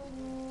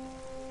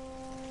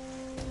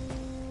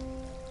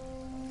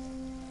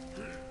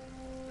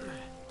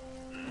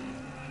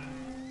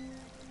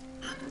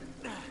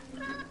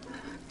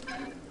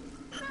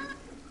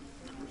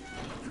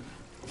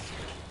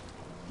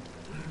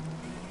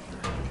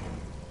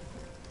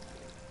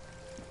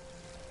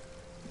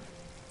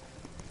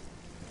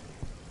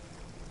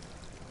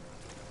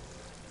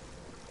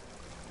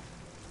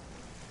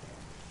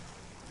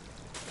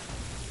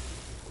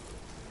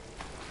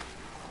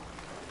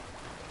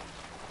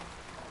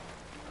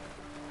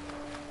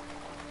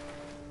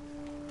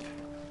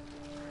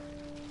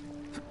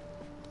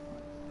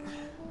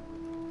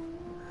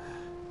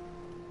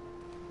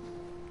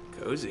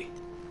 Cozy.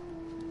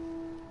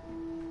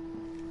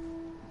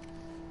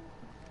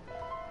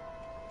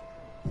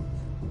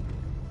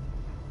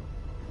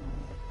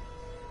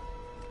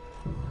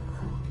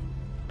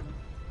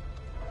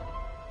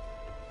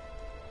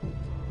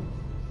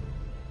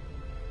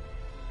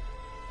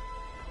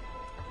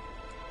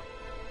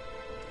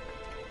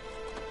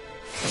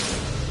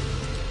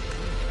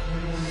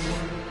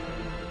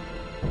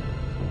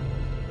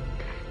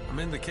 I'm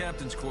in the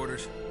captain's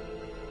quarters.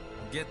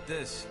 Get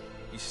this,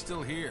 he's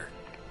still here.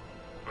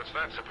 What's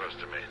that supposed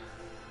to mean?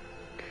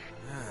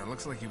 Yeah, it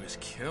looks like he was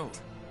killed.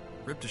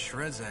 Ripped to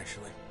shreds,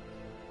 actually.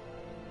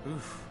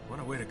 Oof, what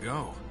a way to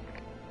go.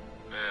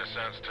 Yeah,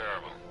 sounds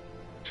terrible.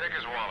 Check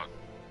his wallet.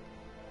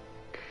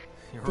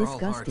 You're all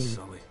hearts,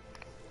 Disgusting. Sully.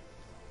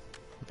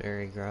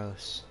 Very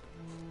gross.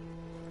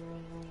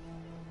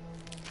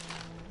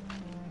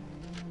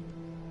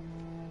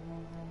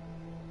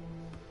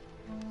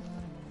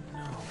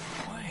 No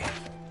way.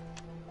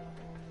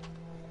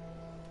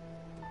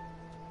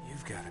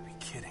 You've got to be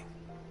kidding.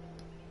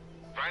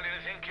 Find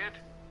anything, kid?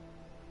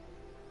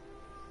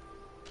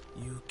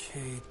 UK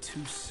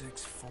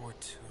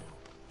 2642.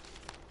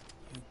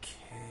 UK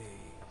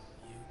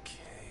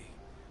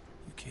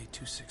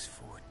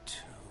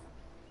 2642.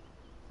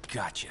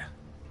 Gotcha.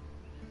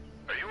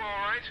 Are you all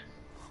right?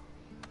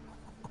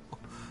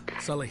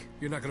 Sully,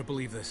 you're not gonna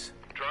believe this.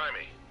 Try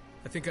me.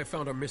 I think I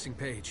found our missing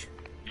page.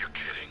 You're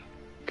kidding.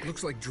 It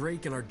looks like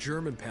Drake and our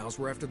German pals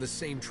were after the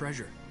same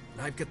treasure.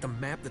 And I've got the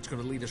map that's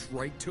gonna lead us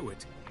right to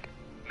it.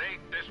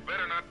 Nate, this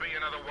better not be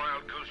another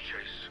wild goose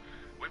chase.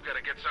 We've got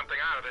to get something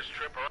out of this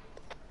trip or...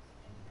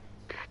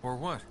 Or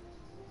what?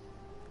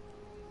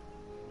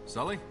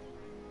 Sully?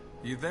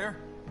 You there?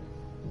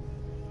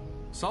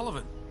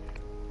 Sullivan?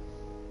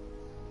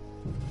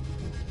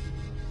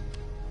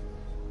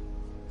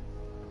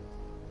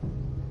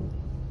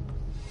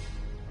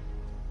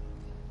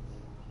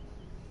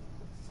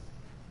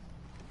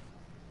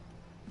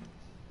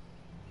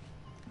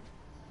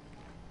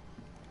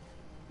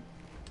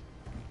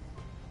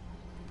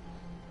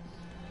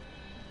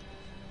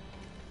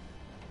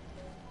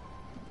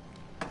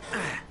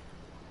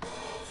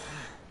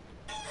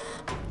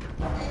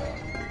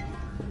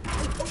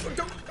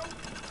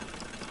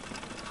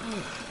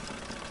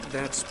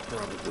 That's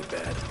probably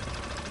bad.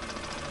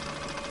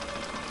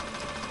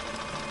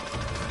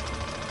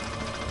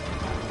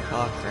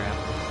 Oh crap.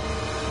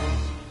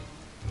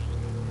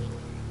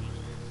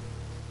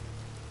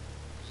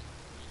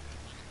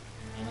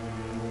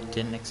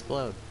 Didn't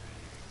explode.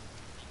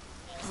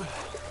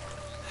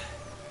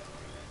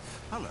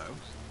 Hello.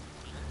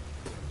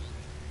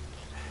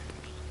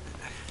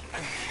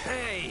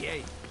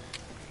 Hey!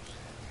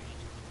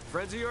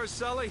 Friends of yours,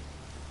 Sully?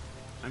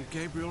 I'm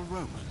Gabriel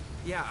Roman.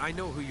 Yeah, I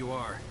know who you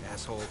are,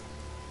 asshole.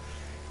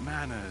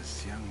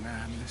 Manners, young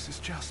man. This is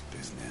just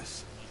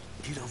business.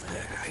 Get over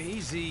there.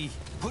 Easy.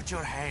 Put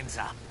your hands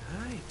up.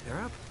 All right,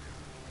 they're up.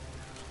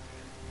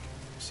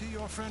 See,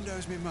 your friend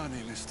owes me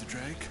money, Mr.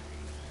 Drake.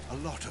 A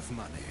lot of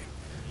money.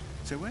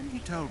 So when he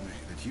told me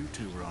that you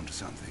two were onto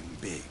something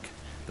big,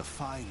 the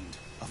find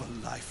of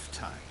a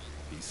lifetime,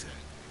 he said,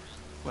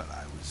 well,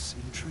 I was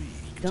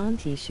intrigued.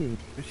 Dante shoot.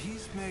 But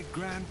he's made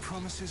grand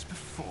promises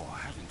before,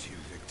 haven't you,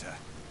 Victor?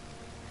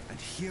 And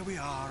here we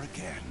are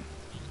again.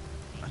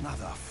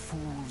 Another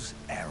fool's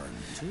errand.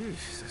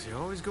 Jeez, does he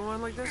always go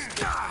on like this?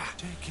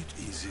 Take it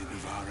easy,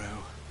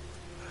 Navarro.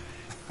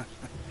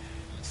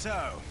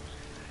 So,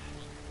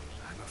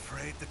 I'm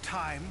afraid the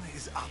time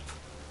is up.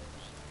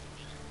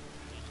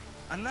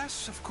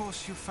 Unless, of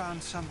course, you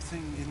found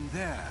something in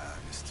there,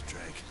 Mr.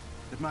 Drake,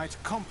 that might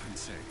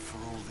compensate for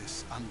all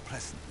this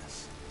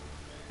unpleasantness.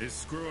 He's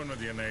screwing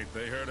with you, Nate.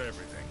 They heard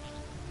everything.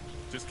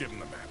 Just give him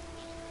the map.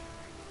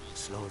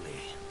 Slowly.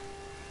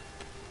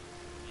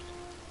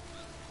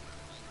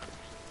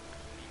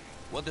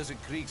 What does a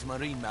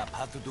Kriegsmarine map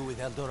have to do with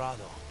El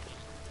Dorado?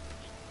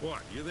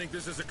 What, you think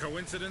this is a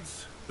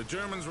coincidence? The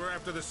Germans were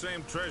after the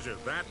same treasure.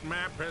 That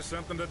map has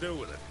something to do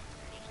with it.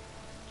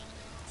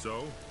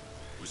 So,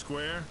 we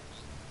square?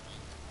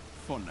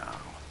 For now.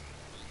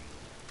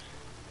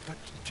 But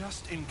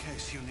just in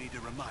case you need a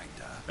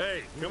reminder...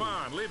 Hey, come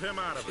on, leave him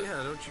out of it.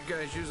 Yeah, don't you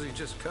guys usually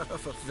just cut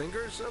off a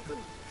finger or something?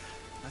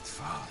 That's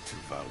far too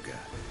vulgar.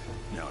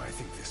 No, I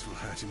think this will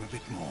hurt him a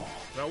bit more.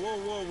 Now,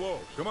 whoa.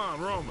 Come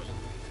on, Roman.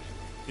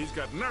 He's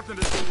got nothing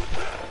to do with...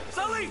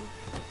 Sully!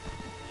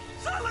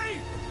 Sully!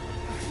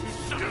 You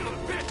son of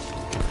a bitch!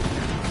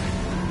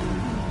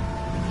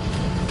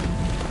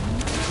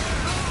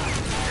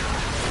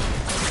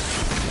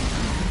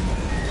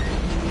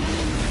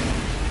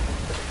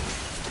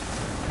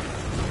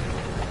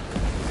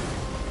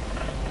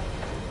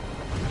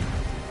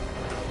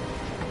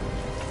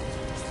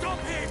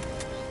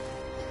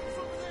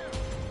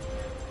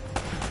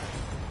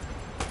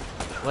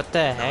 What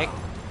the heck?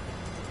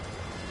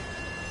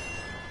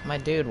 My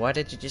dude, why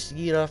did you just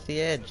get off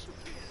the edge?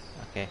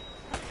 Okay.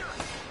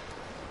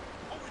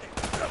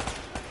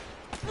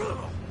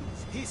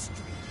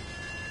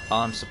 Oh,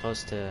 I'm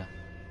supposed to...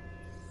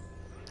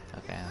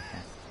 Okay.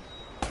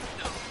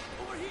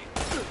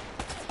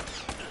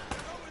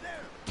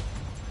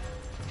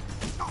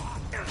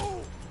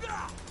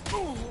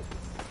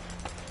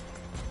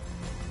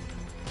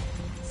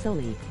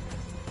 Sully.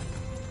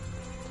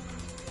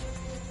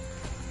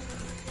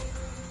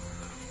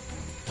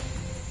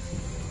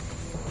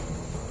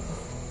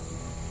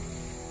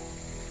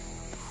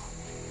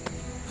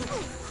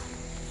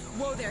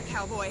 Whoa there,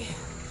 cowboy.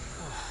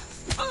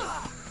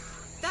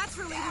 That's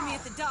for leaving me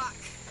at the dock.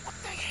 What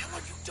the hell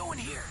are you doing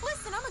here?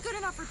 Listen, I'm a good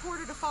enough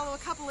reporter to follow a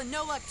couple of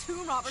no-luck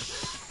tomb robbers.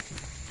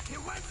 He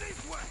went this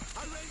way.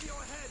 I'll radio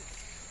ahead.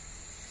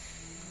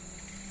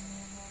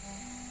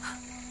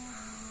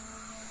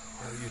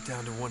 Well, you're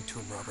down to one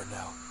tomb robber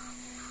now.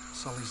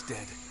 Sully's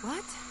dead.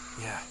 What?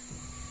 Yeah.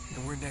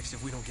 And we're next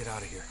if we don't get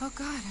out of here. Oh,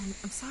 God,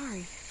 I'm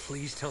sorry.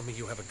 Please tell me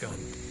you have a gun.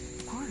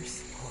 Of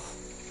course. Oh,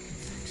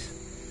 thanks.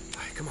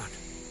 All right, come on.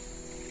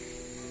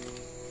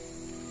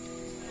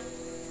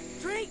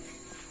 Drake!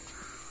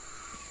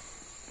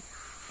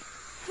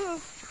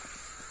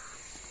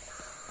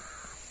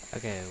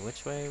 Okay,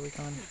 which way are we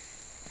going?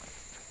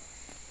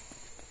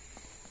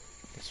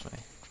 This way.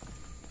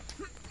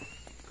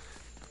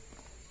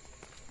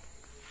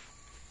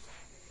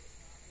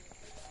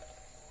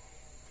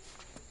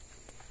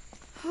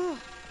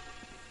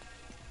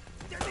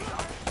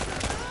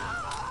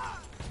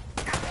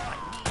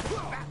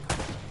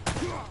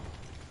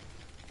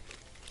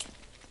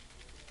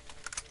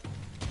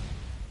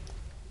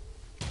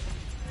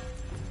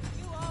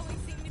 You always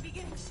seem to be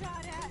getting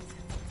shot at.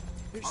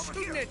 They're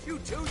shooting at you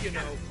too, you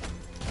know.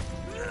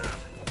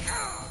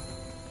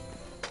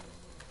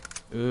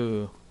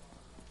 Ooh.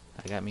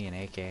 I got me an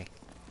AK.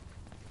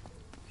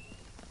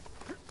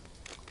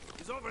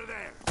 He's over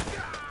there.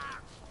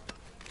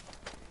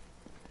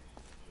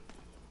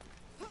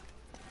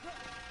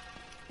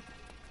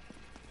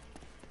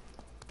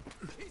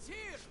 He's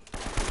here.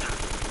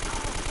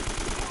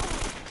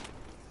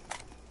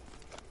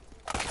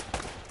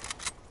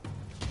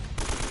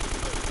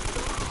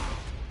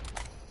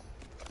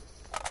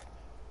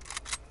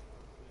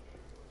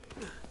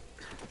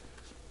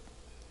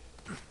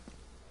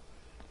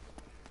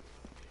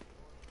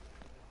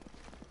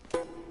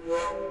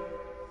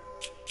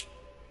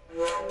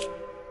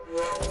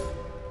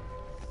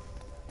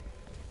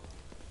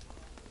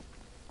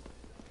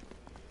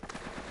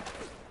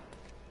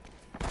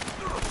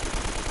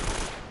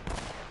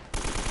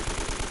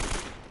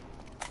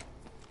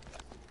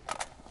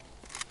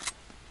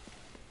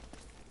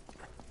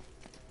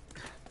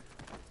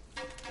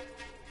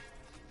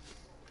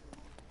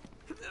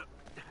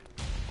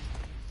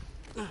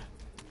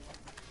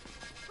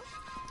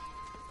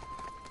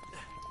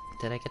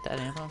 Did I get that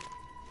ammo?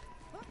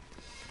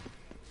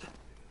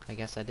 I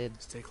guess I did.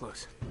 Stay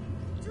close.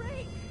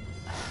 Drake!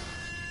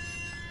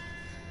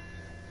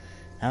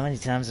 How many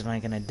times am I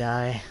gonna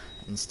die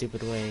in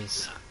stupid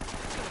ways?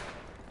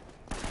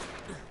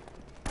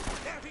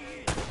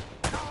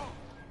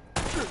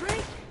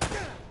 Drake!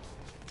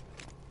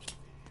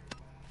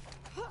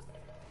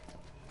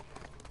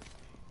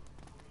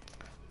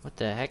 What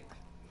the heck?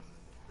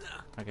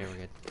 Okay, we're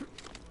good.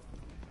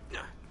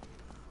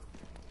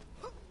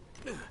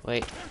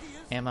 Wait,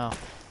 ammo.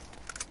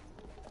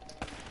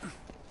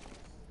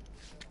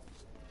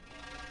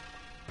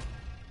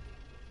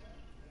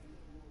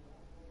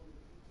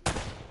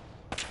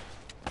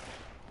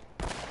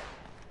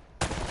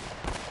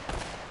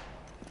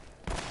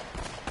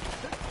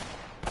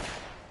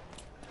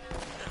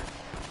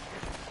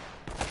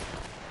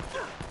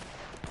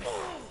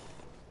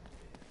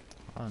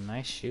 Oh,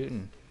 nice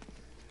shooting.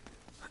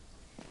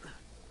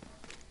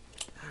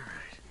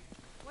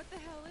 What the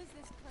hell is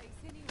this place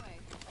anyway?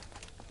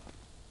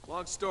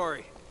 Long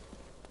story.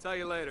 Tell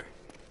you later.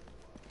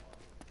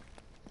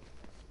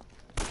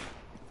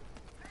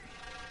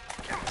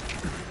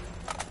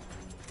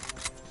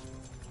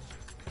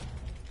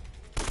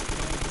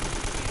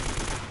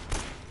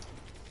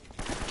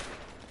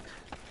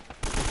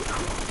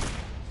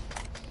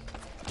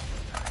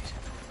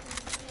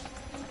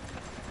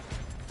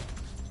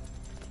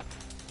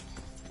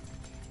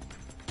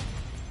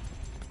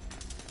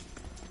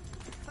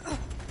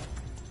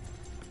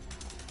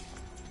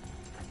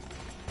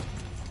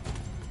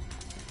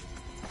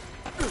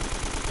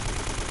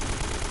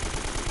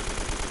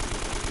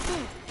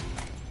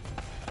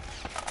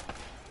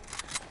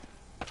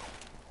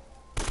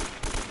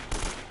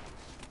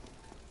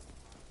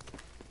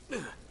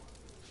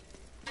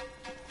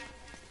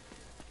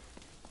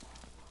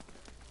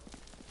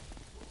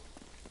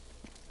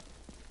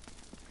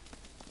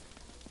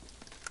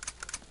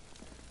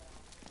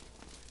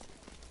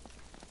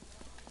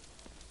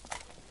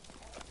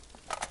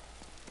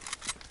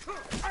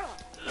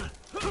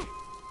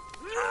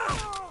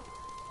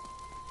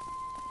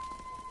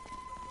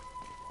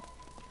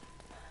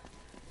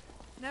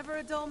 Never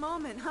a dull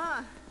moment,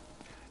 huh?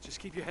 Just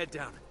keep your head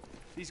down.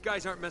 These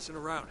guys aren't messing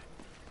around.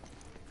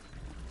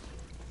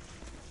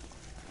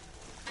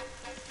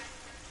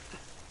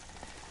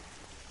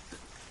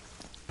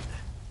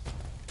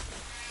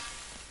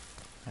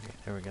 Okay,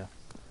 there we go.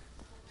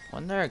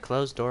 Wasn't there a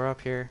closed door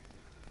up here?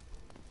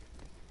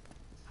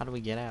 How do we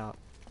get out?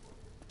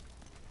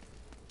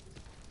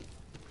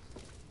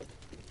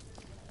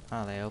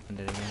 Oh, they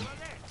opened it again.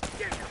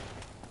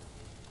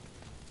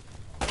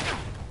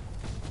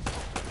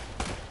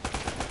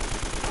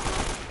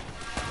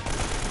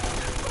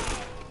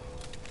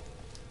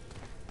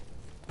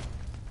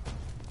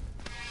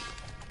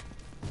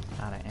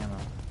 Out of ammo.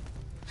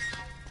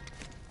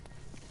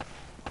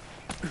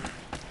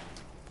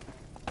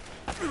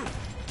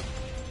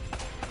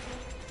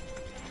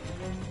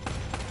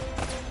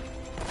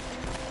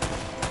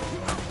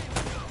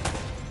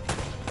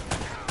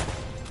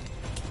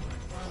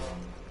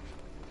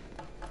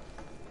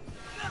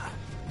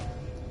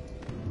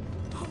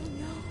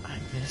 I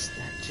missed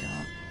that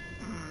jump.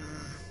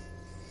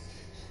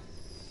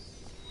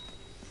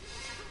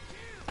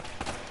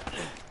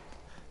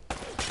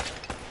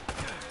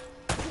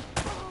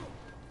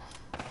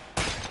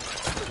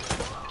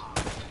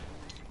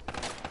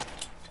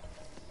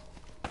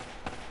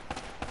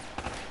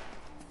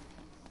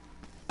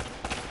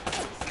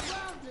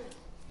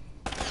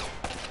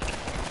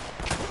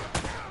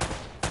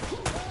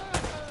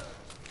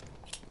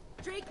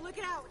 Drake, look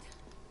out!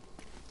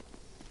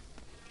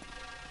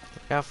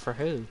 Look out for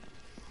who?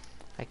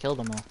 I killed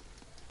them all.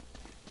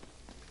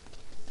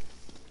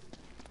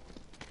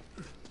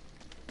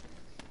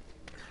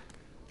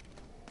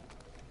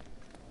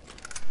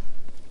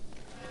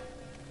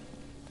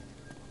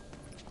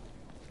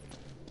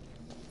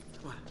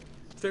 Come on.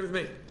 Stay with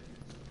me.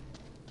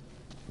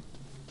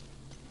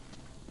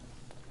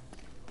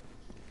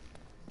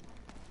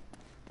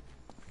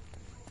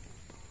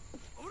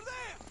 Over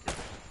there!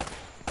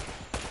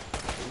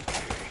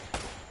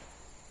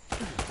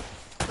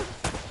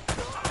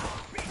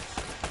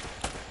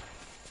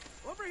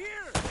 Over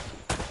here!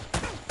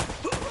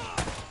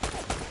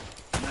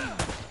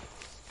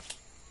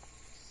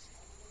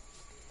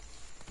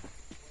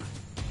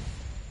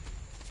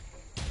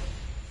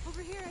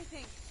 Over here, I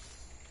think.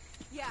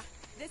 Yeah,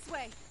 this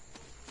way.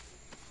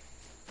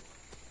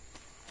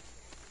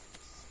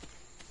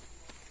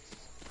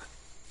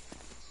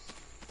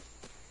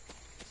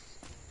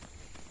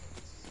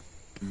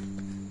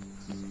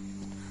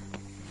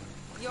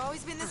 You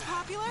always been this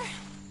popular?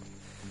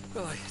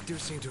 Well, I do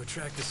seem to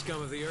attract the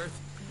scum of the earth.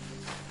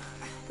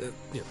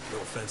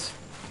 No offense.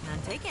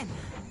 None taken.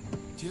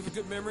 Do you have a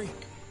good memory?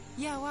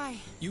 Yeah, why?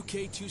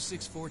 UK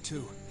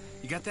 2642.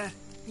 You got that?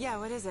 Yeah,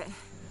 what is it?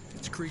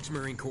 It's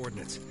Kriegsmarine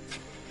coordinates.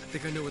 I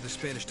think I know where the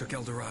Spanish took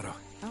El Dorado.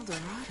 El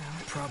Dorado?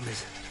 The problem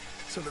is,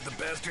 some of the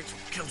bastards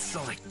killed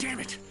Sully. Damn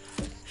it!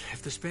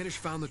 If the Spanish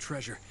found the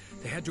treasure,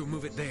 they had to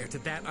move it there, to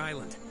that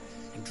island.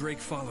 And Drake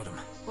followed them.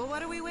 Well,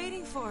 what are we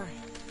waiting for?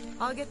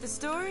 I'll get the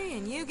story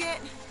and you get...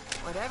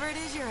 Whatever it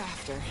is you're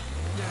after.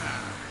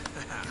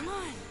 Come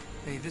on.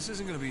 Hey, this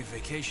isn't gonna be a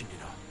vacation, you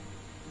know.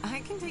 I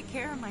can take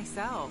care of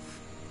myself.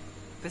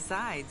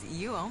 Besides,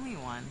 you owe me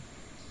one.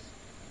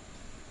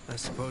 I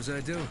suppose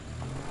I do.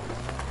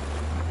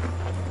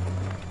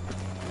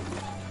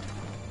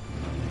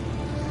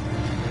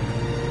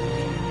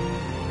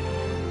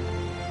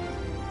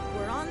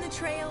 We're on the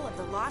trail of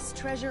the lost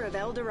treasure of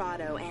El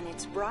Dorado, and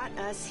it's brought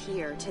us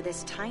here to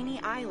this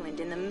tiny island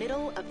in the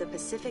middle of the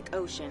Pacific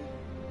Ocean.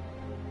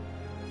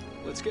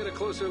 Let's get a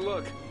closer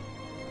look.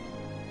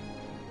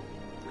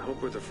 I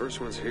hope we're the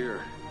first ones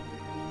here.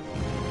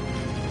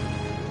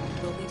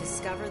 Will we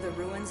discover the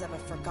ruins of a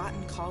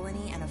forgotten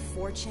colony and a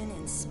fortune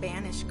in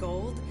Spanish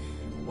gold?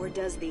 Or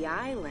does the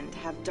island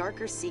have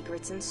darker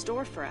secrets in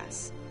store for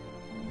us?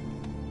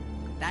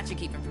 That should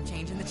keep him from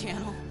changing the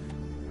channel.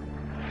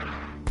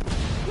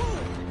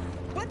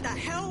 What the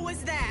hell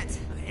was that?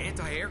 An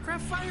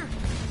anti-aircraft fire?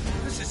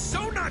 This is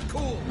so not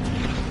cool!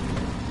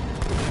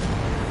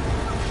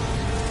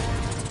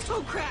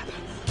 Oh crap!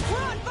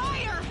 We're on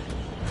fire!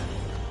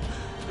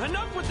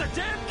 Enough with the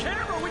damn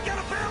camera! We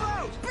gotta bail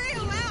out!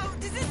 Bail out?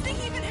 Does this thing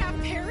even have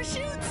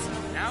parachutes?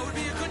 Now would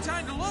be a good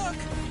time to look.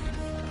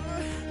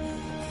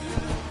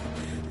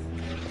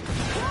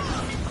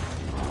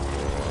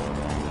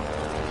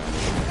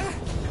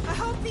 I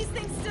hope these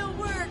things still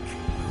work.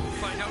 We'll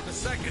find out in a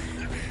second.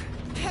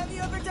 Have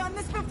you ever done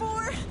this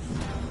before?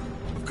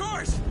 Of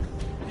course!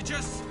 You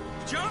just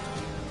jump,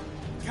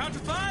 count to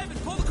 5,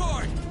 and pull the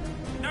cord.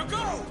 Now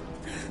go!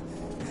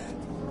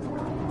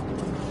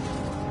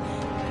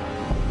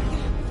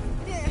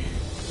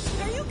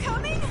 Are you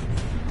coming?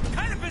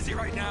 Kind of busy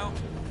right now.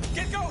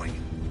 Get going!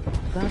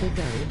 Gotta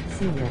go,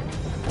 see ya.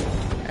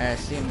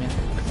 See me.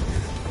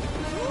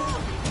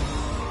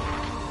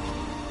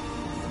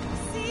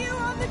 See you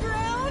on the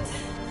ground?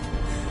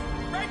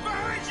 Right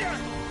behind you!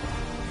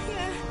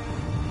 Yeah.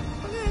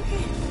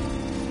 Okay.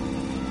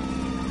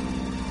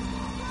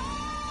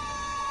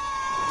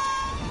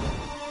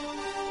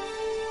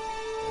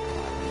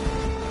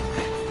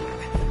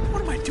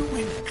 What am I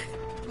doing?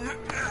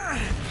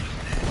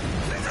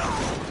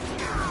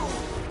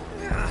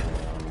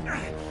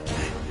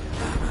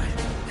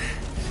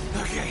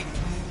 Okay,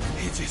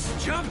 you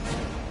just jump,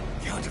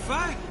 count to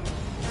 5,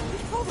 and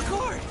pull the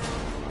cord.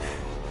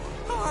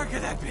 How hard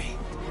could that be?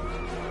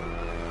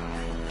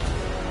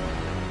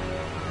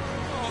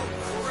 Oh,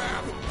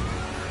 crap.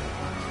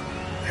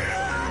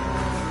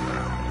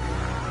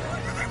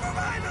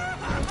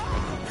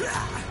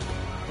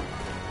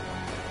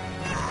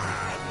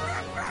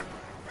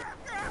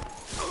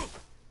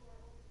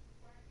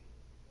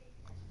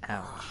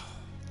 Ow.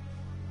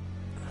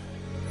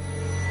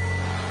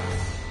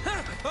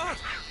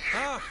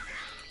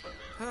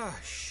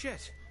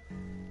 Shit.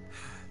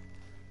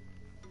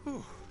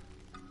 Whew.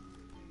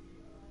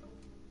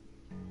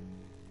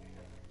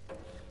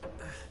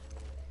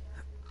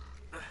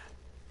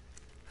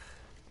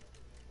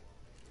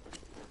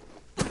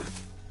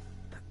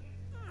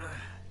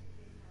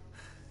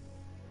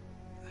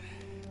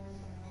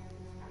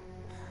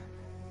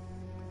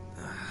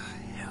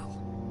 Hell.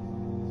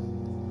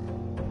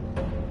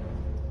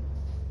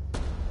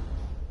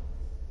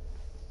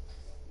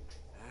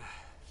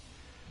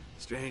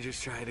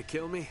 Strangers trying to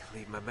kill me,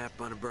 leave my map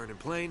on a burning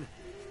plane.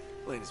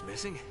 Plane is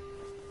missing,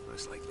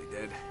 most likely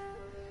dead.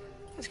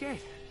 That's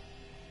great.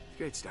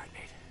 Great start,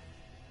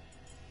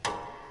 Nate.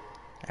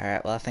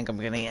 Alright, well I think I'm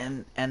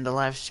gonna end the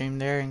live stream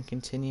there and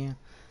continue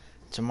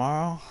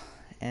tomorrow.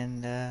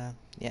 And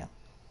yeah.